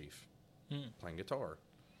master chief, playing guitar,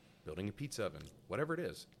 building a pizza oven, whatever it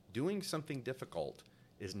is, doing something difficult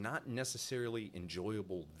is not necessarily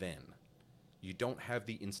enjoyable then. You don't have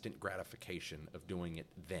the instant gratification of doing it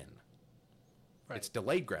then. Right. It's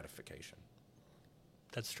delayed gratification.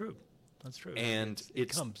 That's true. And it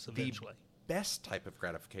comes eventually. The best type of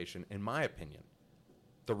gratification, in my opinion,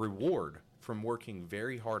 the reward from working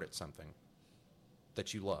very hard at something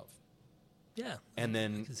that you love. Yeah. And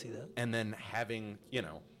then I can see that. And then having,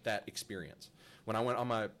 that experience. When I went on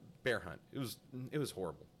my bear hunt, it was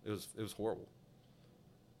horrible. It was horrible.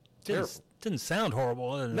 Didn't sound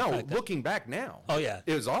horrible. No, looking back now. Oh, yeah.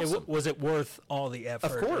 It was awesome. Was it worth all the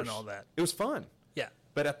effort Of course. and all that? It was fun. Yeah.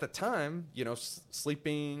 But at the time,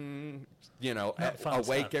 sleeping, fun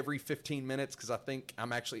awake stuff. every 15 minutes, because I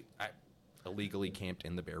illegally camped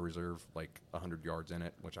in the bear reserve, like 100 yards in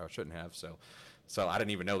it, which I shouldn't have. So I didn't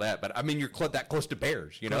even know that. But I mean, you're that close to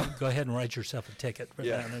bears, Go ahead and write yourself a ticket for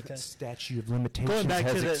that. Okay. Statute of limitations Going back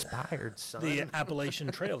has to expired, son. the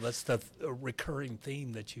Appalachian Trail, that's the recurring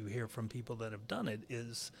theme that you hear from people that have done it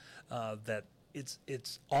is that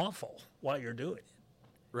it's awful while you're doing it.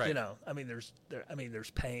 Right.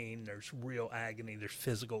 There's pain, there's real agony, there's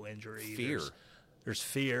physical injury, Fear. There's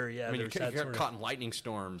fear. Yeah, I mean, there's you're that caught in lightning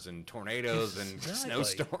storms and tornadoes and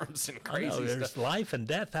snowstorms and I know, crazy there's stuff. life and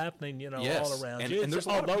death happening, Yes. all around And- you. and there's a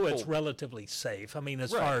lot of although it's people- relatively safe. I mean,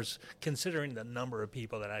 as Right. far as considering the number of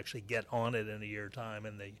people that actually get on it in a year time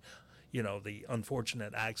and the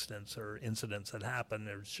unfortunate accidents or incidents that happen,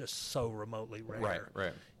 they're just so remotely rare.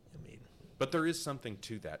 Right. I mean, But there is something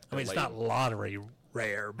to that. it's not lottery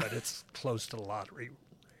rare, but it's close to lottery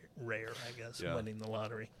rare, I guess, Yeah. winning the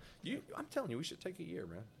lottery. I'm telling you, we should take a year,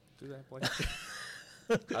 man. Do that, please.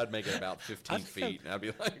 I'd make it about 15 feet, and I'd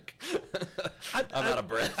be like, I'm out of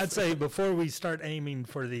breath. I'd say before we start aiming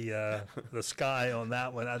for the sky on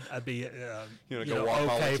that one, I'd be go walk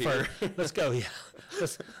okay volunteer. for let's go. Yeah,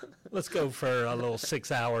 let's go for a little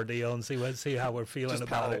 6-hour deal and see how we're feeling Just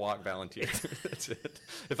about power it. walk volunteer. That's it.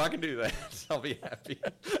 If I can do that, I'll be happy.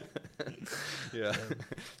 Yeah,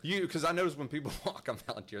 because I notice when people walk on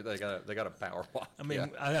volunteer, they got a power walk. I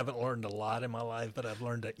mean, I haven't learned a lot in my life, but I've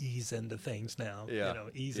learned to ease into things now. Yeah.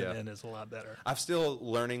 Easing in is a lot better. I'm still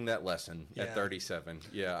learning that lesson Yeah. at 37.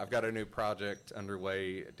 Yeah, I've got a new project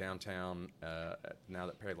underway downtown now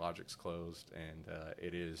that Parilogic's closed, and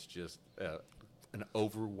it is just an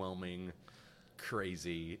overwhelming,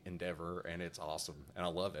 crazy endeavor, and it's awesome, and I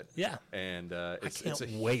love it. Yeah. And it's a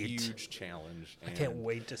wait. huge challenge. I can't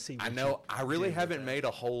wait to see. I what know you I do really with haven't that. made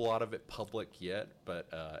a whole lot of it public yet, but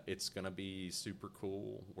it's going to be super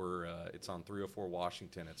cool. It's on 304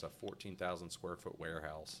 Washington. It's a 14,000 square foot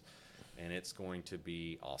warehouse, and it's going to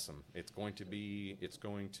be awesome. It's going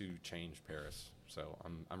to change Paris. So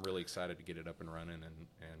I'm really excited to get it up and running,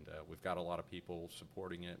 and we've got a lot of people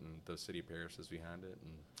supporting it, and the city of Paris is behind it,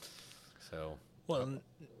 and so. Well,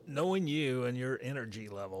 knowing you and your energy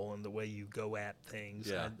level and the way you go at things,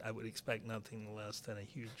 Yeah. I would expect nothing less than a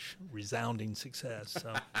huge, resounding success.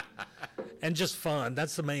 So, and just fun.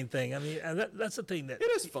 That's the main thing. I mean, and that's the thing that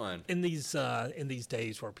It is fun. in these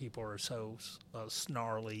days where people are so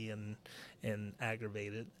snarly and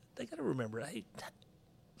aggravated. They got to remember, hey,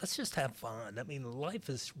 let's just have fun. I mean, life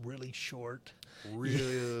is really short.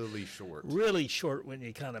 Really short. Really short when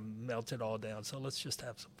you kind of melt it all down. So let's just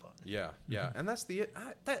have some fun. Yeah, and that's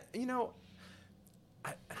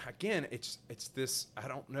again, it's this. I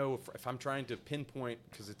don't know if I'm trying to pinpoint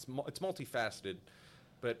because it's multifaceted,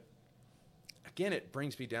 but again, it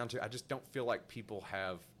brings me down to I just don't feel like people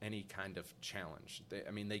have any kind of challenge.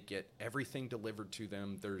 They get everything delivered to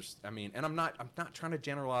them. And I'm not trying to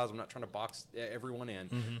generalize. I'm not trying to box everyone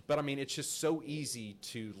in, but I mean, it's just so easy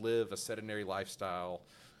to live a sedentary lifestyle.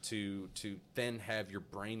 To then have your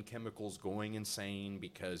brain chemicals going insane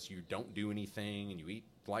because you don't do anything and you eat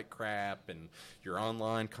like crap and you're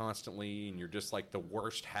online constantly and you're just like the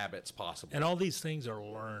worst habits possible. And all these things are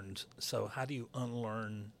learned. So how do you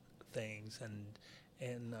unlearn things and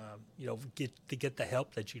get the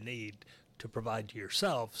help that you need to provide to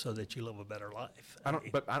yourself so that you live a better life? I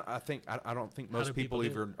don't think most people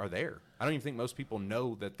even are there. I don't even think most people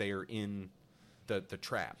know that they are in the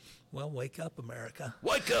trap. Well, wake up, America.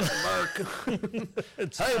 Wake up, America!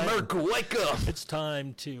 Hey, America, wake up! It's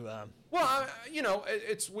time to.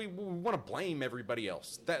 We want to blame everybody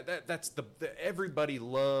else. That's everybody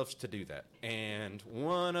loves to do that. And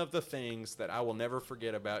one of the things that I will never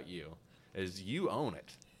forget about you is you own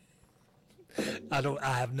it.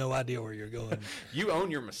 I have no idea where you're going. You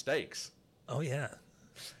own your mistakes. Oh yeah.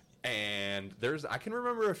 And I can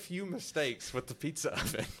remember a few mistakes with the pizza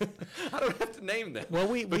oven. I don't have to name them. Well,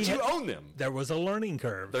 but you own them. There was a learning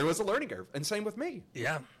curve. There was a learning curve, and same with me.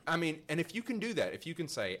 Yeah. I mean, and if you can do that, if you can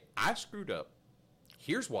say, I screwed up,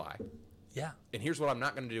 here's why, Yeah. and here's what I'm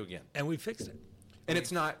not going to do again. And we fixed it. And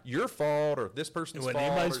it's not your fault or this person's It fault,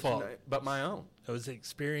 wasn't anybody's fault. but my own. It was the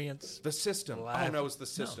experience. The system. I Life. don't know, it was the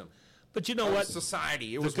system. No. But you know It what? was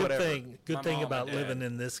society. It The was good whatever. Good My thing mom about and dad. living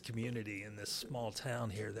in this community, in this small town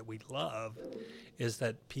here that we love, is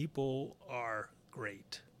that people are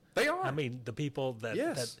great. They are. I mean, the people that,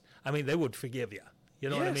 Yes. they would forgive you. You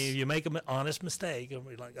know what I Yes. mean? You make an honest mistake, and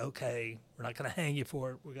we're like, okay, we're not going to hang you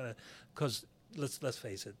for it. We're going to, because let's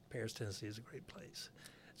face it, Paris, Tennessee is a great place.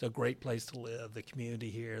 It's a great place to live. The community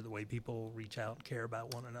here, the way people reach out and care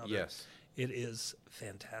about one another. Yes. It is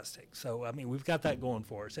fantastic. So, I mean, we've got that going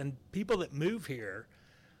for us. And people that move here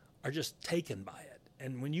are just taken by it.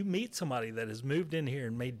 And when you meet somebody that has moved in here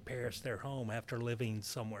and made Paris their home after living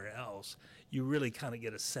somewhere else, you really kind of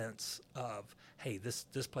get a sense of, hey, this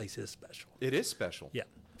place is special. It is special. Yeah.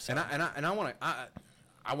 So, And I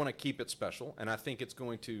want to keep it special, and I think it's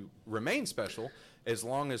going to remain special as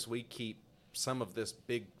long as we keep some of this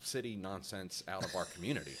big city nonsense out of our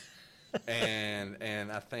community.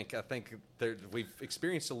 and I think we've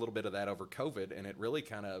experienced a little bit of that over COVID, and it really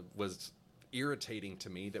kind of was irritating to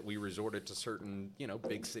me that we resorted to certain,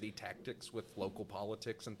 big city tactics with local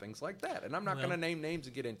politics and things like that. And I'm not going to name names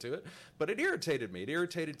and get into it, but it irritated me. It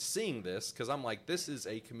irritated seeing this because I'm like, this is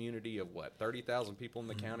a community of 30,000 people in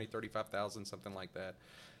the county, 35,000, something like that.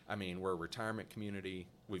 I mean, we're a retirement community.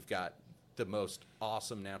 We've got the most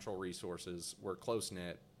awesome natural resources. We're close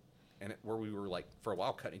knit, and where we were for a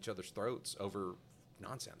while cutting each other's throats over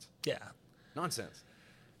nonsense. Yeah. Nonsense.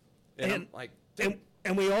 And I'm like,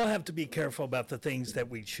 and we all have to be careful about the things that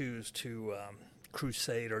we choose to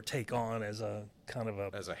crusade or take on as a kind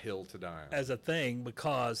of as a hill to die on. As a thing,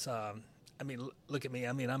 because look at me.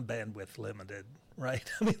 I mean, I'm bandwidth limited, right?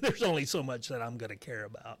 I mean, there's only so much that I'm going to care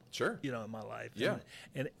about. Sure. In my life. Yeah.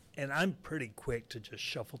 And I'm pretty quick to just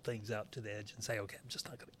shuffle things out to the edge and say, okay, I'm just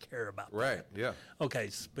not going to care about that. Yeah. Okay,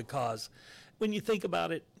 because when you think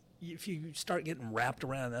about it, if you start getting wrapped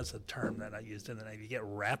around, that's a term that I used in the Navy, you get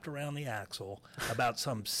wrapped around the axle about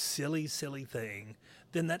some silly thing,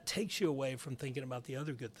 then that takes you away from thinking about the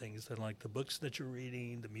other good things, that like the books that you're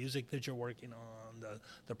reading, the music that you're working on,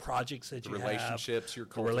 the projects that you have. Relationships you're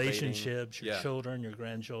cultivating. The relationships, your children, your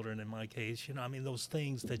grandchildren, in my case. Those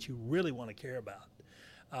things that you really want to care about.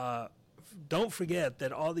 Don't forget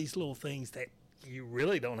that all these little things that you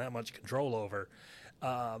really don't have much control over,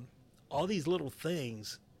 all these little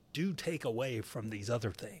things do take away from these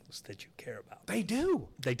other things that you care about. They do.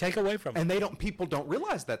 They take away from them. And people don't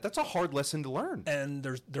realize that. That's a hard lesson to learn. And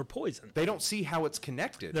they're poison. They don't see how it's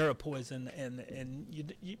connected. They're a poison, and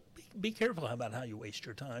you be careful about how you waste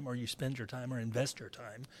your time, or you spend your time, or invest your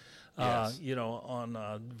time,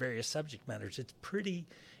 on various subject matters. It's pretty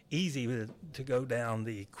easy to go down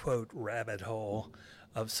the, quote, rabbit hole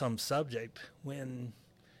of some subject when,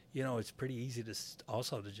 it's pretty easy to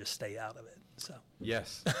also to just stay out of it. So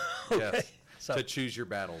yes, okay. Yes. So, to choose your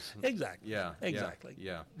battles. Exactly. Yeah. Exactly.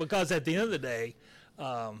 Yeah. Because at the end of the day,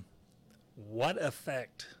 what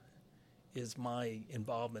effect is my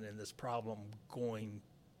involvement in this problem going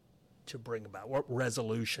to bring about? What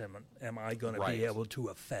resolution am I going to be able to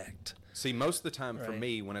affect? See, most of the time for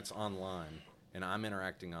me, when it's online and I'm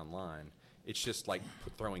interacting online, it's just like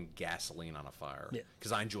throwing gasoline on a fire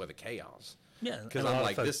because I enjoy the chaos. Yeah, because I'm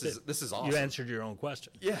like, this is awesome. You answered your own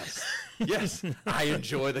question. Yes, yes. I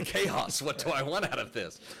enjoy the chaos. What do I want out of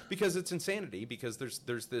this? Because it's insanity. Because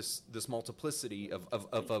there's this multiplicity of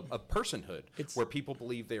personhood where people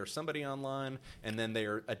believe they are somebody online and then they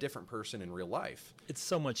are a different person in real life. It's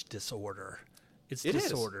so much disorder. It's it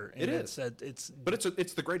disorder. Is. It is. But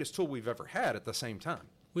it's the greatest tool we've ever had at the same time.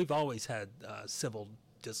 We've always had civil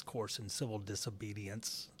discourse and civil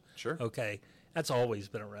disobedience. Sure. Okay. That's always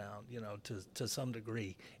been around, to some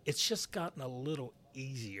degree. It's just gotten a little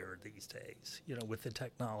easier these days, with the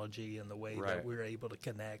technology and the way that we're able to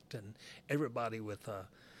connect, and everybody with a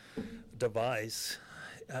device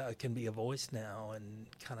can be a voice now, and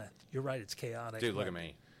kind of, you're right, it's chaotic. Dude, look at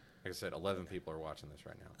me. Like I said, 11 people are watching this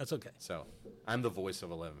right now. That's okay. So I'm the voice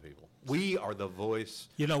of 11 people. We are the voice.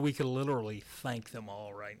 We could literally thank them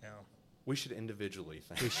all right now. We should individually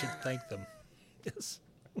thank them. We should thank them. Yes.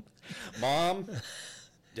 Mom,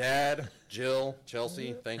 Dad, Jill,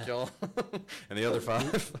 Chelsea, thank y'all. And the other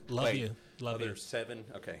 5. Love you. There's 7.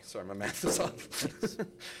 Okay, sorry, my math is off.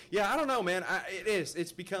 Yeah, I don't know, man.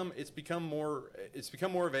 It's become more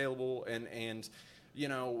available, and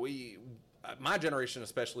my generation,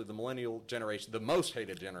 especially the millennial generation, the most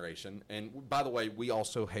hated generation. And by the way, we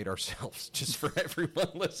also hate ourselves. Just for everyone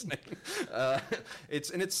listening,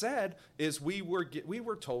 it's sad. Is we were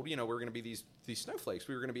told, we're going to be these snowflakes.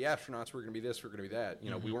 We were going to be astronauts. We were going to be this. We were going to be that.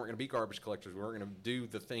 We weren't going to be garbage collectors. We weren't going to do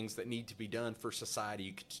the things that need to be done for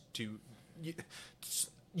society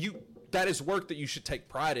that is work that you should take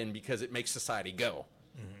pride in because it makes society go.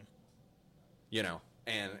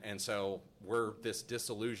 And so we're this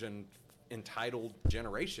disillusioned, entitled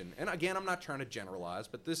generation. And again, I'm not trying to generalize,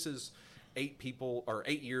 but this is 8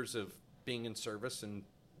 years of being in service and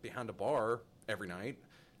behind a bar every night.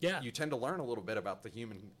 Yeah. You tend to learn a little bit about the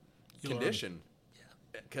human condition.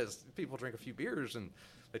 Because people drink a few beers and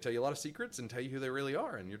they tell you a lot of secrets and tell you who they really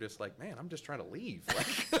are, and you're just like, man, I'm just trying to leave.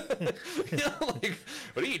 Like, like,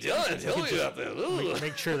 what are you doing? Tell me about this.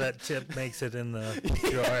 Make sure that tip makes it in the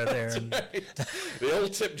jar there. And Right. The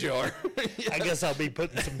old tip jar. I guess I'll be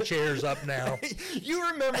putting some chairs up now.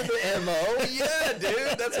 You remember the MO? Yeah,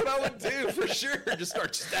 dude. That's what I would do for sure. Just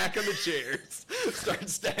start stacking the chairs. Start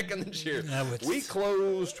stacking the chairs. We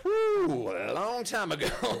closed a long time ago.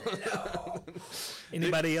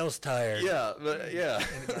 Anybody else tired? Yeah,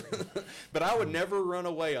 but I would never run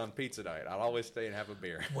away on pizza night. I'd always stay and have a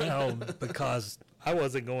beer. Well, because I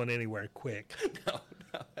wasn't going anywhere quick. No,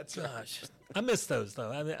 that's right. Gosh, I miss those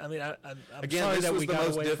though. I'm Again, sorry this that was we the got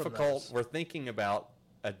most away difficult. from those. We're thinking about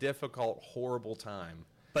a difficult, horrible time.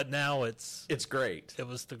 But now it's great. It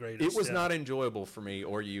was the greatest. It was yeah. not enjoyable for me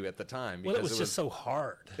or you at the time. Well, because it was just so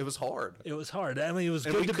hard. It was hard. It was hard. I mean, it was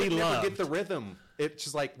And good we to be could never loved. get the rhythm. It's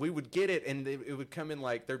just like we would get it, and it would come in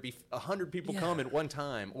like there'd be 100 people come at one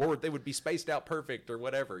time, or they would be spaced out perfect, or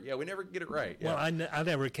whatever. Yeah, we never get it right. Yeah. Well, I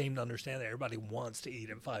never came to understand that everybody wants to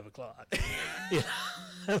eat at 5 o'clock. Yeah,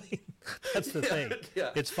 I mean, that's the thing.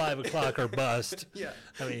 Yeah. It's 5 o'clock or bust. Yeah.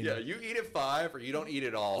 I mean, yeah, you eat at 5 or you don't eat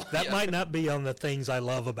at all. that might not be on the things I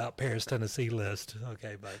love about Paris, Tennessee list.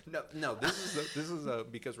 Okay, but No. This is a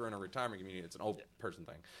because we're in a retirement community. It's an old person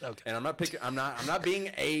thing. Okay. And I'm not picking. I'm not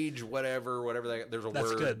being age whatever. There's a that's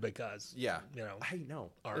word. good because Yeah. you know, Hey,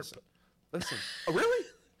 no. ARP. Listen. Oh, really?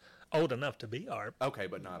 old enough to be ARP. Okay,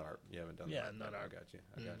 but not ARP. You haven't done Yeah, that. not I ARP. got you.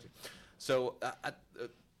 I got you. So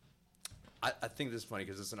I think this is funny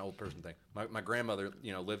because it's an old person thing. My grandmother,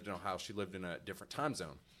 lived in Ohio. She lived in a different time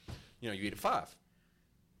zone. You eat at 5.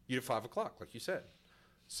 You eat at 5 o'clock, like you said.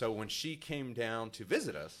 So when she came down to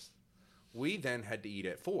visit us, we then had to eat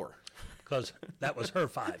at 4. Because that was her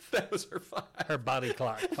 5. That was her 5. Her body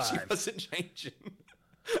clock 5. She wasn't changing.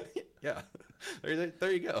 Yeah.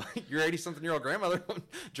 There you go. Your 80-something-year-old grandmother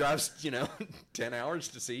drives, 10 hours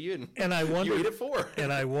to see you, And I wondered, you eat at 4.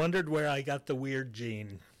 And I wondered where I got the weird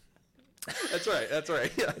gene. That's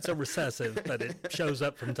right. Yeah. It's a recessive, but it shows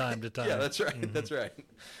up from time to time. Yeah, that's right. Mm-hmm. That's right.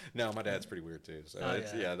 No, my dad's pretty weird too. So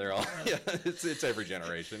they're all it's every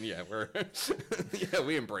generation. Yeah,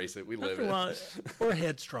 we embrace it. We live it. Or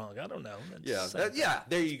headstrong. I don't know.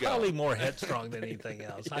 There you go. Probably more headstrong than anything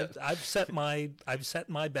else. Yeah. I've set my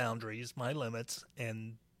boundaries, my limits,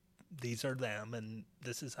 and these are them, and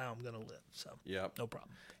this is how I'm going to live. So no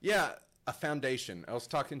problem. Yeah. A foundation. I was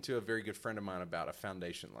talking to a very good friend of mine about a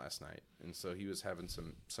foundation last night, and so he was having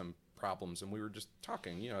some problems, and we were just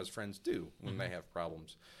talking, as friends do when they have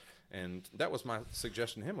problems. And that was my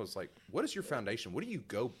suggestion to him, was like, what is your foundation? What do you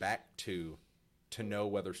go back to know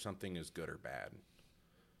whether something is good or bad?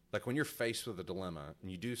 Like when you're faced with a dilemma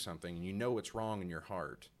and you do something and you know it's wrong in your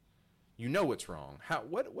heart, you know it's wrong.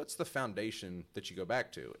 What's the foundation that you go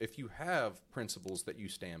back to? If you have principles that you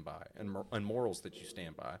stand by and morals that you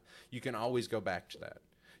stand by, you can always go back to that.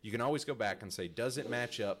 You can always go back and say, does it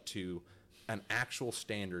match up to an actual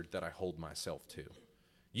standard that I hold myself to?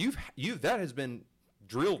 That has been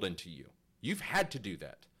drilled into you. You've had to do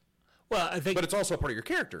that. Well, I think, but it's also a part of your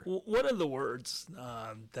character. One of the words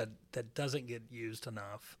that doesn't get used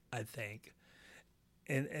enough, I think,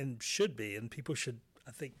 and should be, and people should,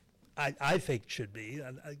 I think should be,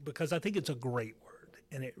 because I think it's a great word,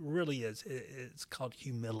 and it really is. It's called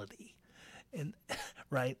humility, and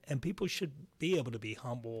right, and people should be able to be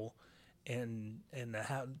humble, and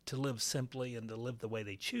how to live simply and to live the way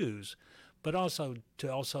they choose, but also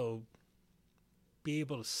to be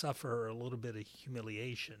able to suffer a little bit of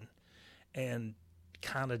humiliation, and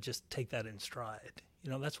kind of just take that in stride.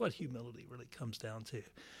 That's what humility really comes down to.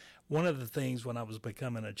 One of the things when I was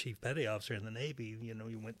becoming a chief petty officer in the Navy,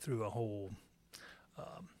 you went through a whole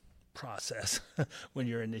process when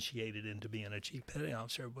you're initiated into being a chief petty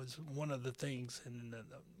officer. Was one of the things, and the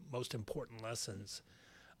most important lessons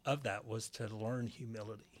of that was to learn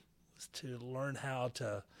humility, was to learn how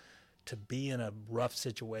to be in a rough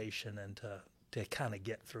situation and to kind of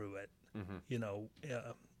get through it,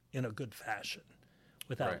 in a good fashion.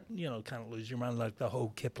 Without, kind of lose your mind, like the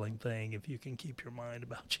whole Kipling thing. If you can keep your mind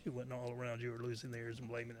about you when all around you are losing theirs and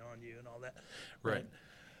blaming it on you and all that. Right.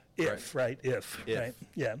 If. Right.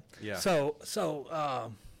 Yeah. So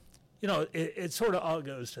it sort of all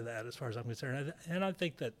goes to that as far as I'm concerned. And I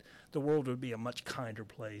think that the world would be a much kinder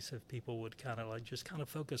place if people would kind of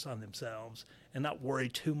focus on themselves and not worry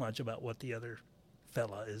too much about what the other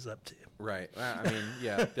fella is up to. Right. I mean,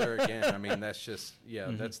 there again, that's just,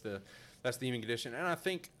 that's the human condition. And I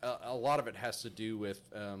think a lot of it has to do with,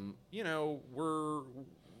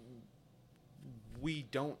 we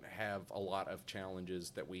don't have a lot of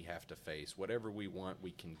challenges that we have to face. Whatever we want,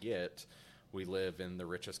 we can get. We live in the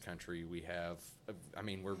richest country. We have, I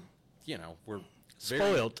mean, we're very,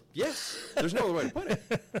 Spoiled. yes, there's no other way to put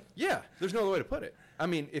it. Yeah, there's no other way to put it. I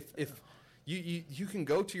mean, if you can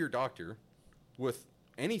go to your doctor with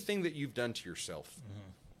anything that you've done to yourself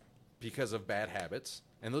because of bad habits,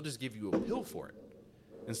 and they'll just give you a pill for it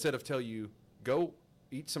instead of tell you go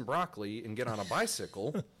eat some broccoli and get on a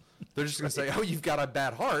bicycle. They're just going to say, oh, you've got a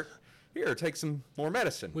bad heart. Here, take some more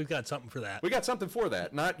medicine. We've got something for that. We got something for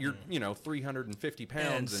that. Not your 350 pounds.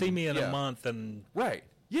 And see me in a month and right.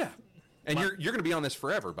 Yeah. And you're going to be on this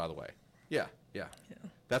forever, by the way. Yeah.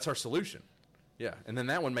 That's our solution. Yeah. And then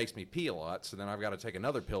that one makes me pee a lot, so then I've got to take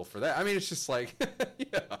another pill for that. I mean, it's just like,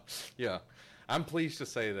 yeah. I'm pleased to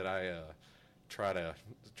say that I try to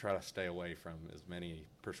stay away from as many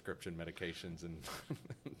prescription medications and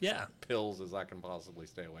pills as I can possibly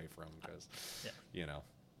stay away from because,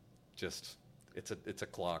 just it's a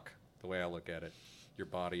clock. The way I look at it, your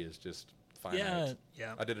body is just finite.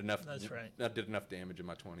 Yeah. I did enough. That's right. I did enough damage in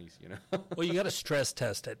my 20s. Well, you got to stress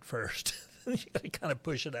test it first. You got to kind of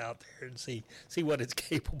push it out there and see what it's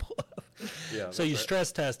capable of. Yeah. So you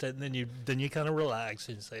stress test it, and then you kind of relax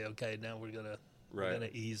and say, okay, now we're gonna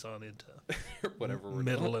ease on into whatever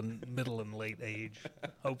middle and late age,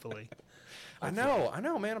 hopefully. I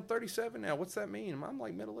know, man. I'm 37 now. What's that mean? I'm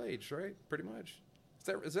like middle aged, right? Pretty much.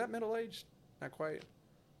 Is that middle aged? Not quite.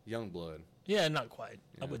 Young blood. Yeah, not quite.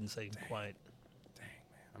 Yeah. I wouldn't say quite. Dang,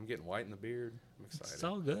 man. I'm getting white in the beard. I'm excited. It's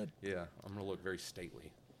all good. Yeah, I'm going to look very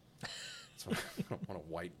stately. I want a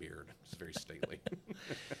white beard. It's very stately.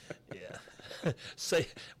 Yeah. Say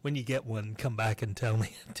when you get one, come back and tell me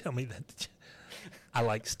that I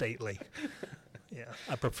like stately. Yeah,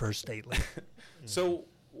 I prefer stately. So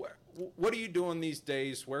what are you doing these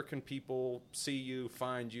days? Where can people see you,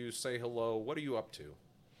 find you, say hello? What are you up to?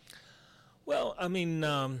 Well, I mean,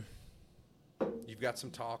 you've got some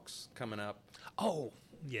talks coming up. Oh,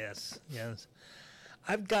 yes.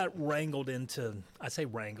 I've got wrangled into, I say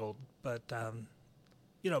wrangled, but,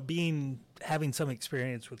 having some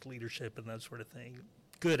experience with leadership and that sort of thing,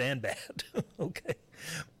 good and bad, okay.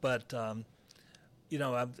 But,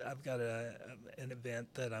 I've got an event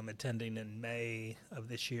that I'm attending in May of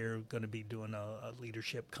this year, going to be doing a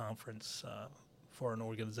leadership conference for an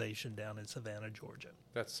organization down in Savannah, Georgia.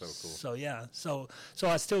 That's so cool. So, yeah. So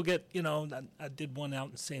I still get, I did one out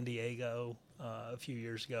in San Diego a few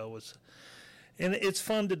years ago. And it's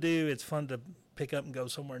fun to do. It's fun to pick up and go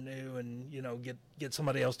somewhere new and, get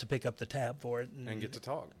somebody else to pick up the tab for it. And get to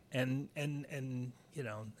talk. And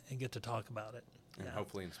get to talk about it. And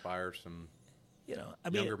hopefully inspire some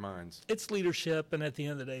younger minds. It's leadership, and at the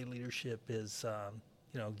end of the day, leadership is,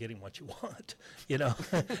 getting what you want.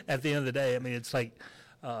 At the end of the day, I mean, it's like,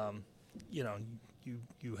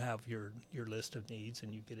 you have your list of needs,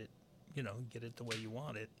 and you get it the way you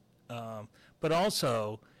want it. But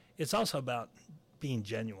also, it's also about being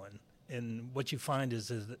genuine. And what you find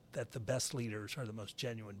is that the best leaders are the most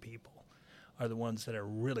genuine people, are the ones that are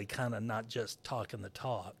really kind of not just talking the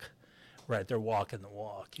talk. Right, they're walking the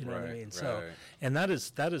walk. You know what I mean? So, and that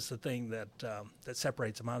is the thing that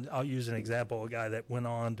separates them. I'll use an example. A guy that went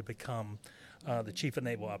on to become the chief of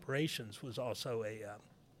naval operations was also a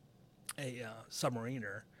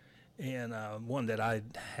submariner, and one that I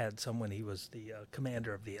had someone. He was the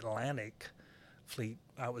commander of the Atlantic fleet.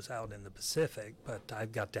 I was out in the Pacific, but I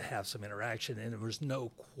got to have some interaction, and there was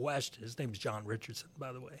no question. His name's John Richardson,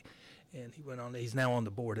 by the way. And he went on. He's now on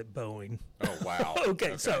the board at Boeing. Oh, wow.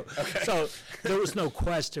 Okay. So there was no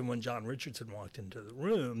question when John Richardson walked into the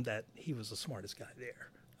room that he was the smartest guy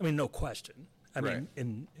there. I mean, no question. I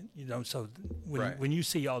mean, so when you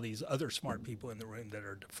see all these other smart people in the room that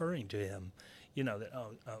are deferring to him,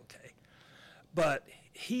 okay. But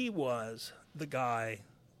he was the guy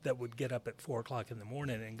that would get up at 4:00 in the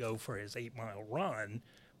morning and go for his 8-mile run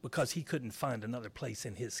because he couldn't find another place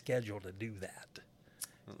in his schedule to do that.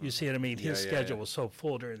 You see what I mean? His schedule was so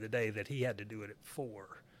full during the day that he had to do it at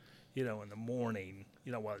 4, in the morning,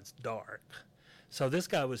 while it's dark. So this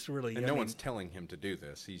guy was really... And one's telling him to do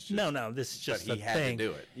this. He's just... No, this is just a thing. But he had to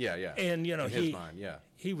do it. Yeah. And, in his mind,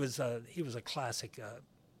 he was a classic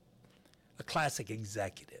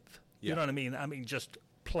executive. You know what I mean? I mean, just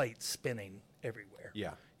plates spinning everywhere.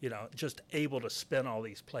 Yeah. Just able to spin all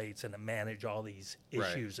these plates and to manage all these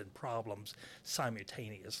issues and problems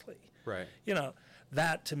simultaneously. Right.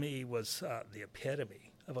 That to me was the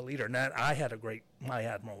epitome of a leader. Now, my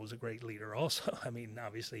admiral was a great leader also. I mean,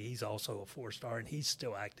 obviously, he's also a 4-star, and he's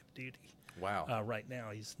still active duty. Wow. Right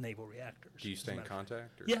now, he's Naval Reactors. Do you stay in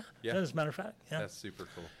contact? Or? Yeah, as a matter of fact. Yeah. That's super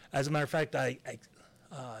cool. As a matter of fact,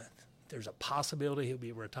 there's a possibility he'll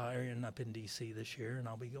be retiring up in D.C. this year, and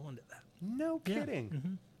I'll be going to that. No Yeah.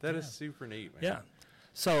 kidding. That is super neat, man. Yeah.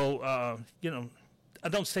 So, I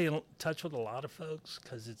don't stay in touch with a lot of folks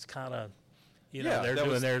because it's kind of, Yeah, they're that doing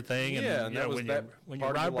was- their thing. And, yeah, and that was when that when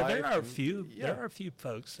part of you're your but there life are a and- few, yeah. there are a few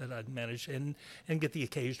folks that I'd manage and get the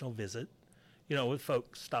occasional visit. With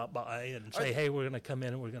folks stop by and say, hey, we're going to come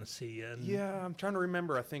in and we're going to see you. And Yeah, I'm trying to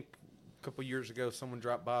remember. I think a couple years ago, someone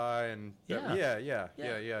dropped by, and Yeah.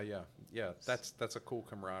 yeah. That's a cool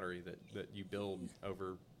camaraderie that you build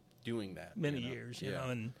over doing that. many years,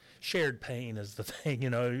 and shared pain is the thing.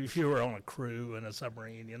 If you were on a crew in a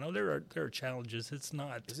submarine, there are challenges. It's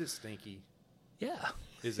not. Is it stinky? Yeah,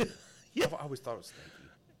 Is it? Yeah. I always thought it was stinky.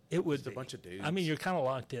 it would Just a be. bunch of dudes. I mean, you're kind of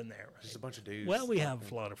locked in there. Right? Just a bunch of dudes. Well, we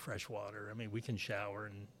have a lot of fresh water. I mean, we can shower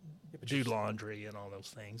and but do you're- laundry and all those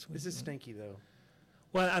things. Is it stinky though?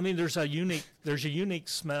 Well, I mean, there's a unique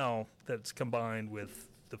smell that's combined with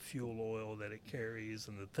the fuel oil that it carries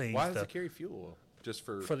and the things Why does it carry fuel oil? Just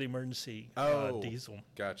for the emergency diesel.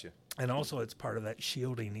 Gotcha. And also, it's part of that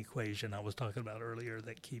shielding equation I was talking about earlier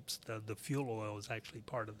that keeps the fuel oil is actually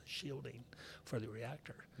part of the shielding for the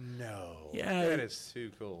reactor. No. Yeah, That is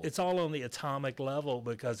too cool. It's all on the atomic level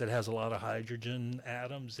because it has a lot of hydrogen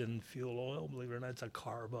atoms in fuel oil. Believe it or not, it's a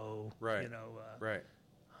carbo, Right. Right.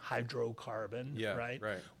 hydrocarbon, Yeah. right?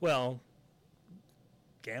 Right. Well,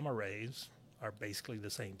 gamma rays are basically the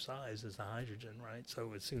same size as the hydrogen, right?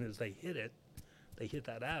 So as soon as they hit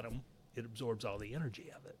that atom, it absorbs all the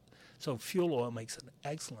energy of it. So fuel oil makes an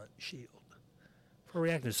excellent shield for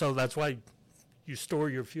reactors. So that's why you store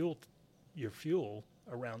your fuel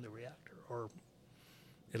around the reactor, or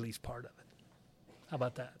at least part of it. How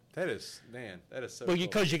about that? That is so Well, cool.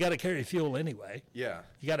 because you got to carry fuel anyway. Yeah.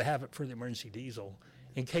 You got to have it for the emergency diesel.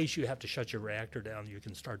 In case you have to shut your reactor down, you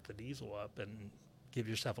can start the diesel up and give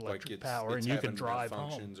yourself electric it's- power, it's and you can having drive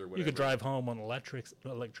home. malfunctions or You whatever. can drive home on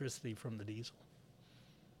electricity from the diesel.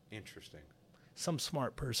 Interesting. Some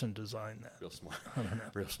smart person designed that. Real smart. I don't know.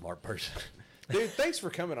 Real smart person. Dude, thanks for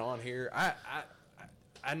coming on here.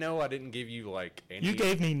 I know I didn't give you like any. You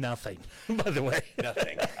gave me nothing, by the way.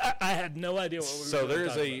 nothing. I had no idea what we were So gonna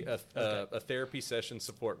there's talk about. a therapy session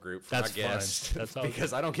support group for That's my fine. guests That's all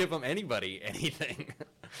because I don't give them anybody anything.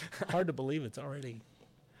 Hard to believe it's already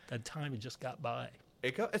that time. It just got by.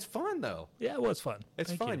 It's fun though. Yeah, it was fun. It's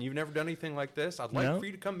Thank fun. you. You've never done anything like this. I'd like No. for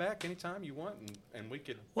you to come back anytime you want, and we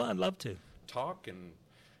could Well, I'd love to. talk. And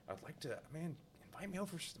I'd like to, man, invite me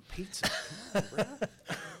over for some pizza. Come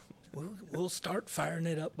on, bro. We'll start firing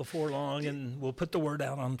it up before long, and we'll put the word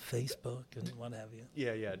out on Facebook and what have you.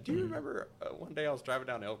 Yeah. Do you remember one day I was driving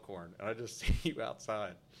down Elkhorn and I just see you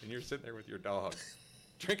outside and you're sitting there with your dog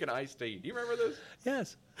drinking iced tea. Do you remember this?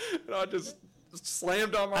 Yes. And I just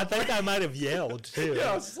slammed on my I think brakes. I might have yelled, too.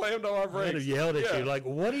 Yeah, I slammed on my I might brakes. have yelled at Yeah. you, like,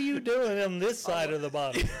 what are you doing on this side of the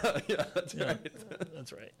bottom? yeah, that's right.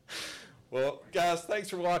 That's right. Well, guys, thanks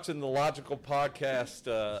for watching the Logical Podcast.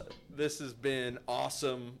 This has been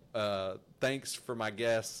awesome. Thanks for my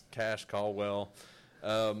guest, Cash Caldwell.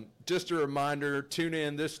 Just a reminder, tune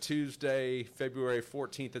in this Tuesday, February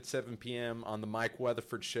 14th at 7 p.m. on the Mike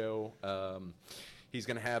Weatherford Show. He's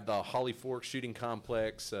going to have the Holly Fork Shooting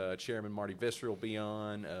Complex. Chairman Marty Visser will be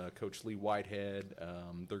on, Coach Lee Whitehead.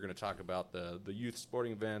 They're going to talk about the youth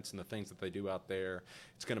sporting events and the things that they do out there.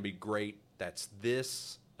 It's going to be great. That's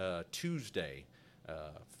this Tuesday,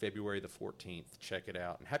 February the 14th. Check it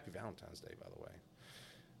out. And happy Valentine's Day, by the way.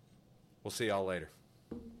 We'll see y'all later.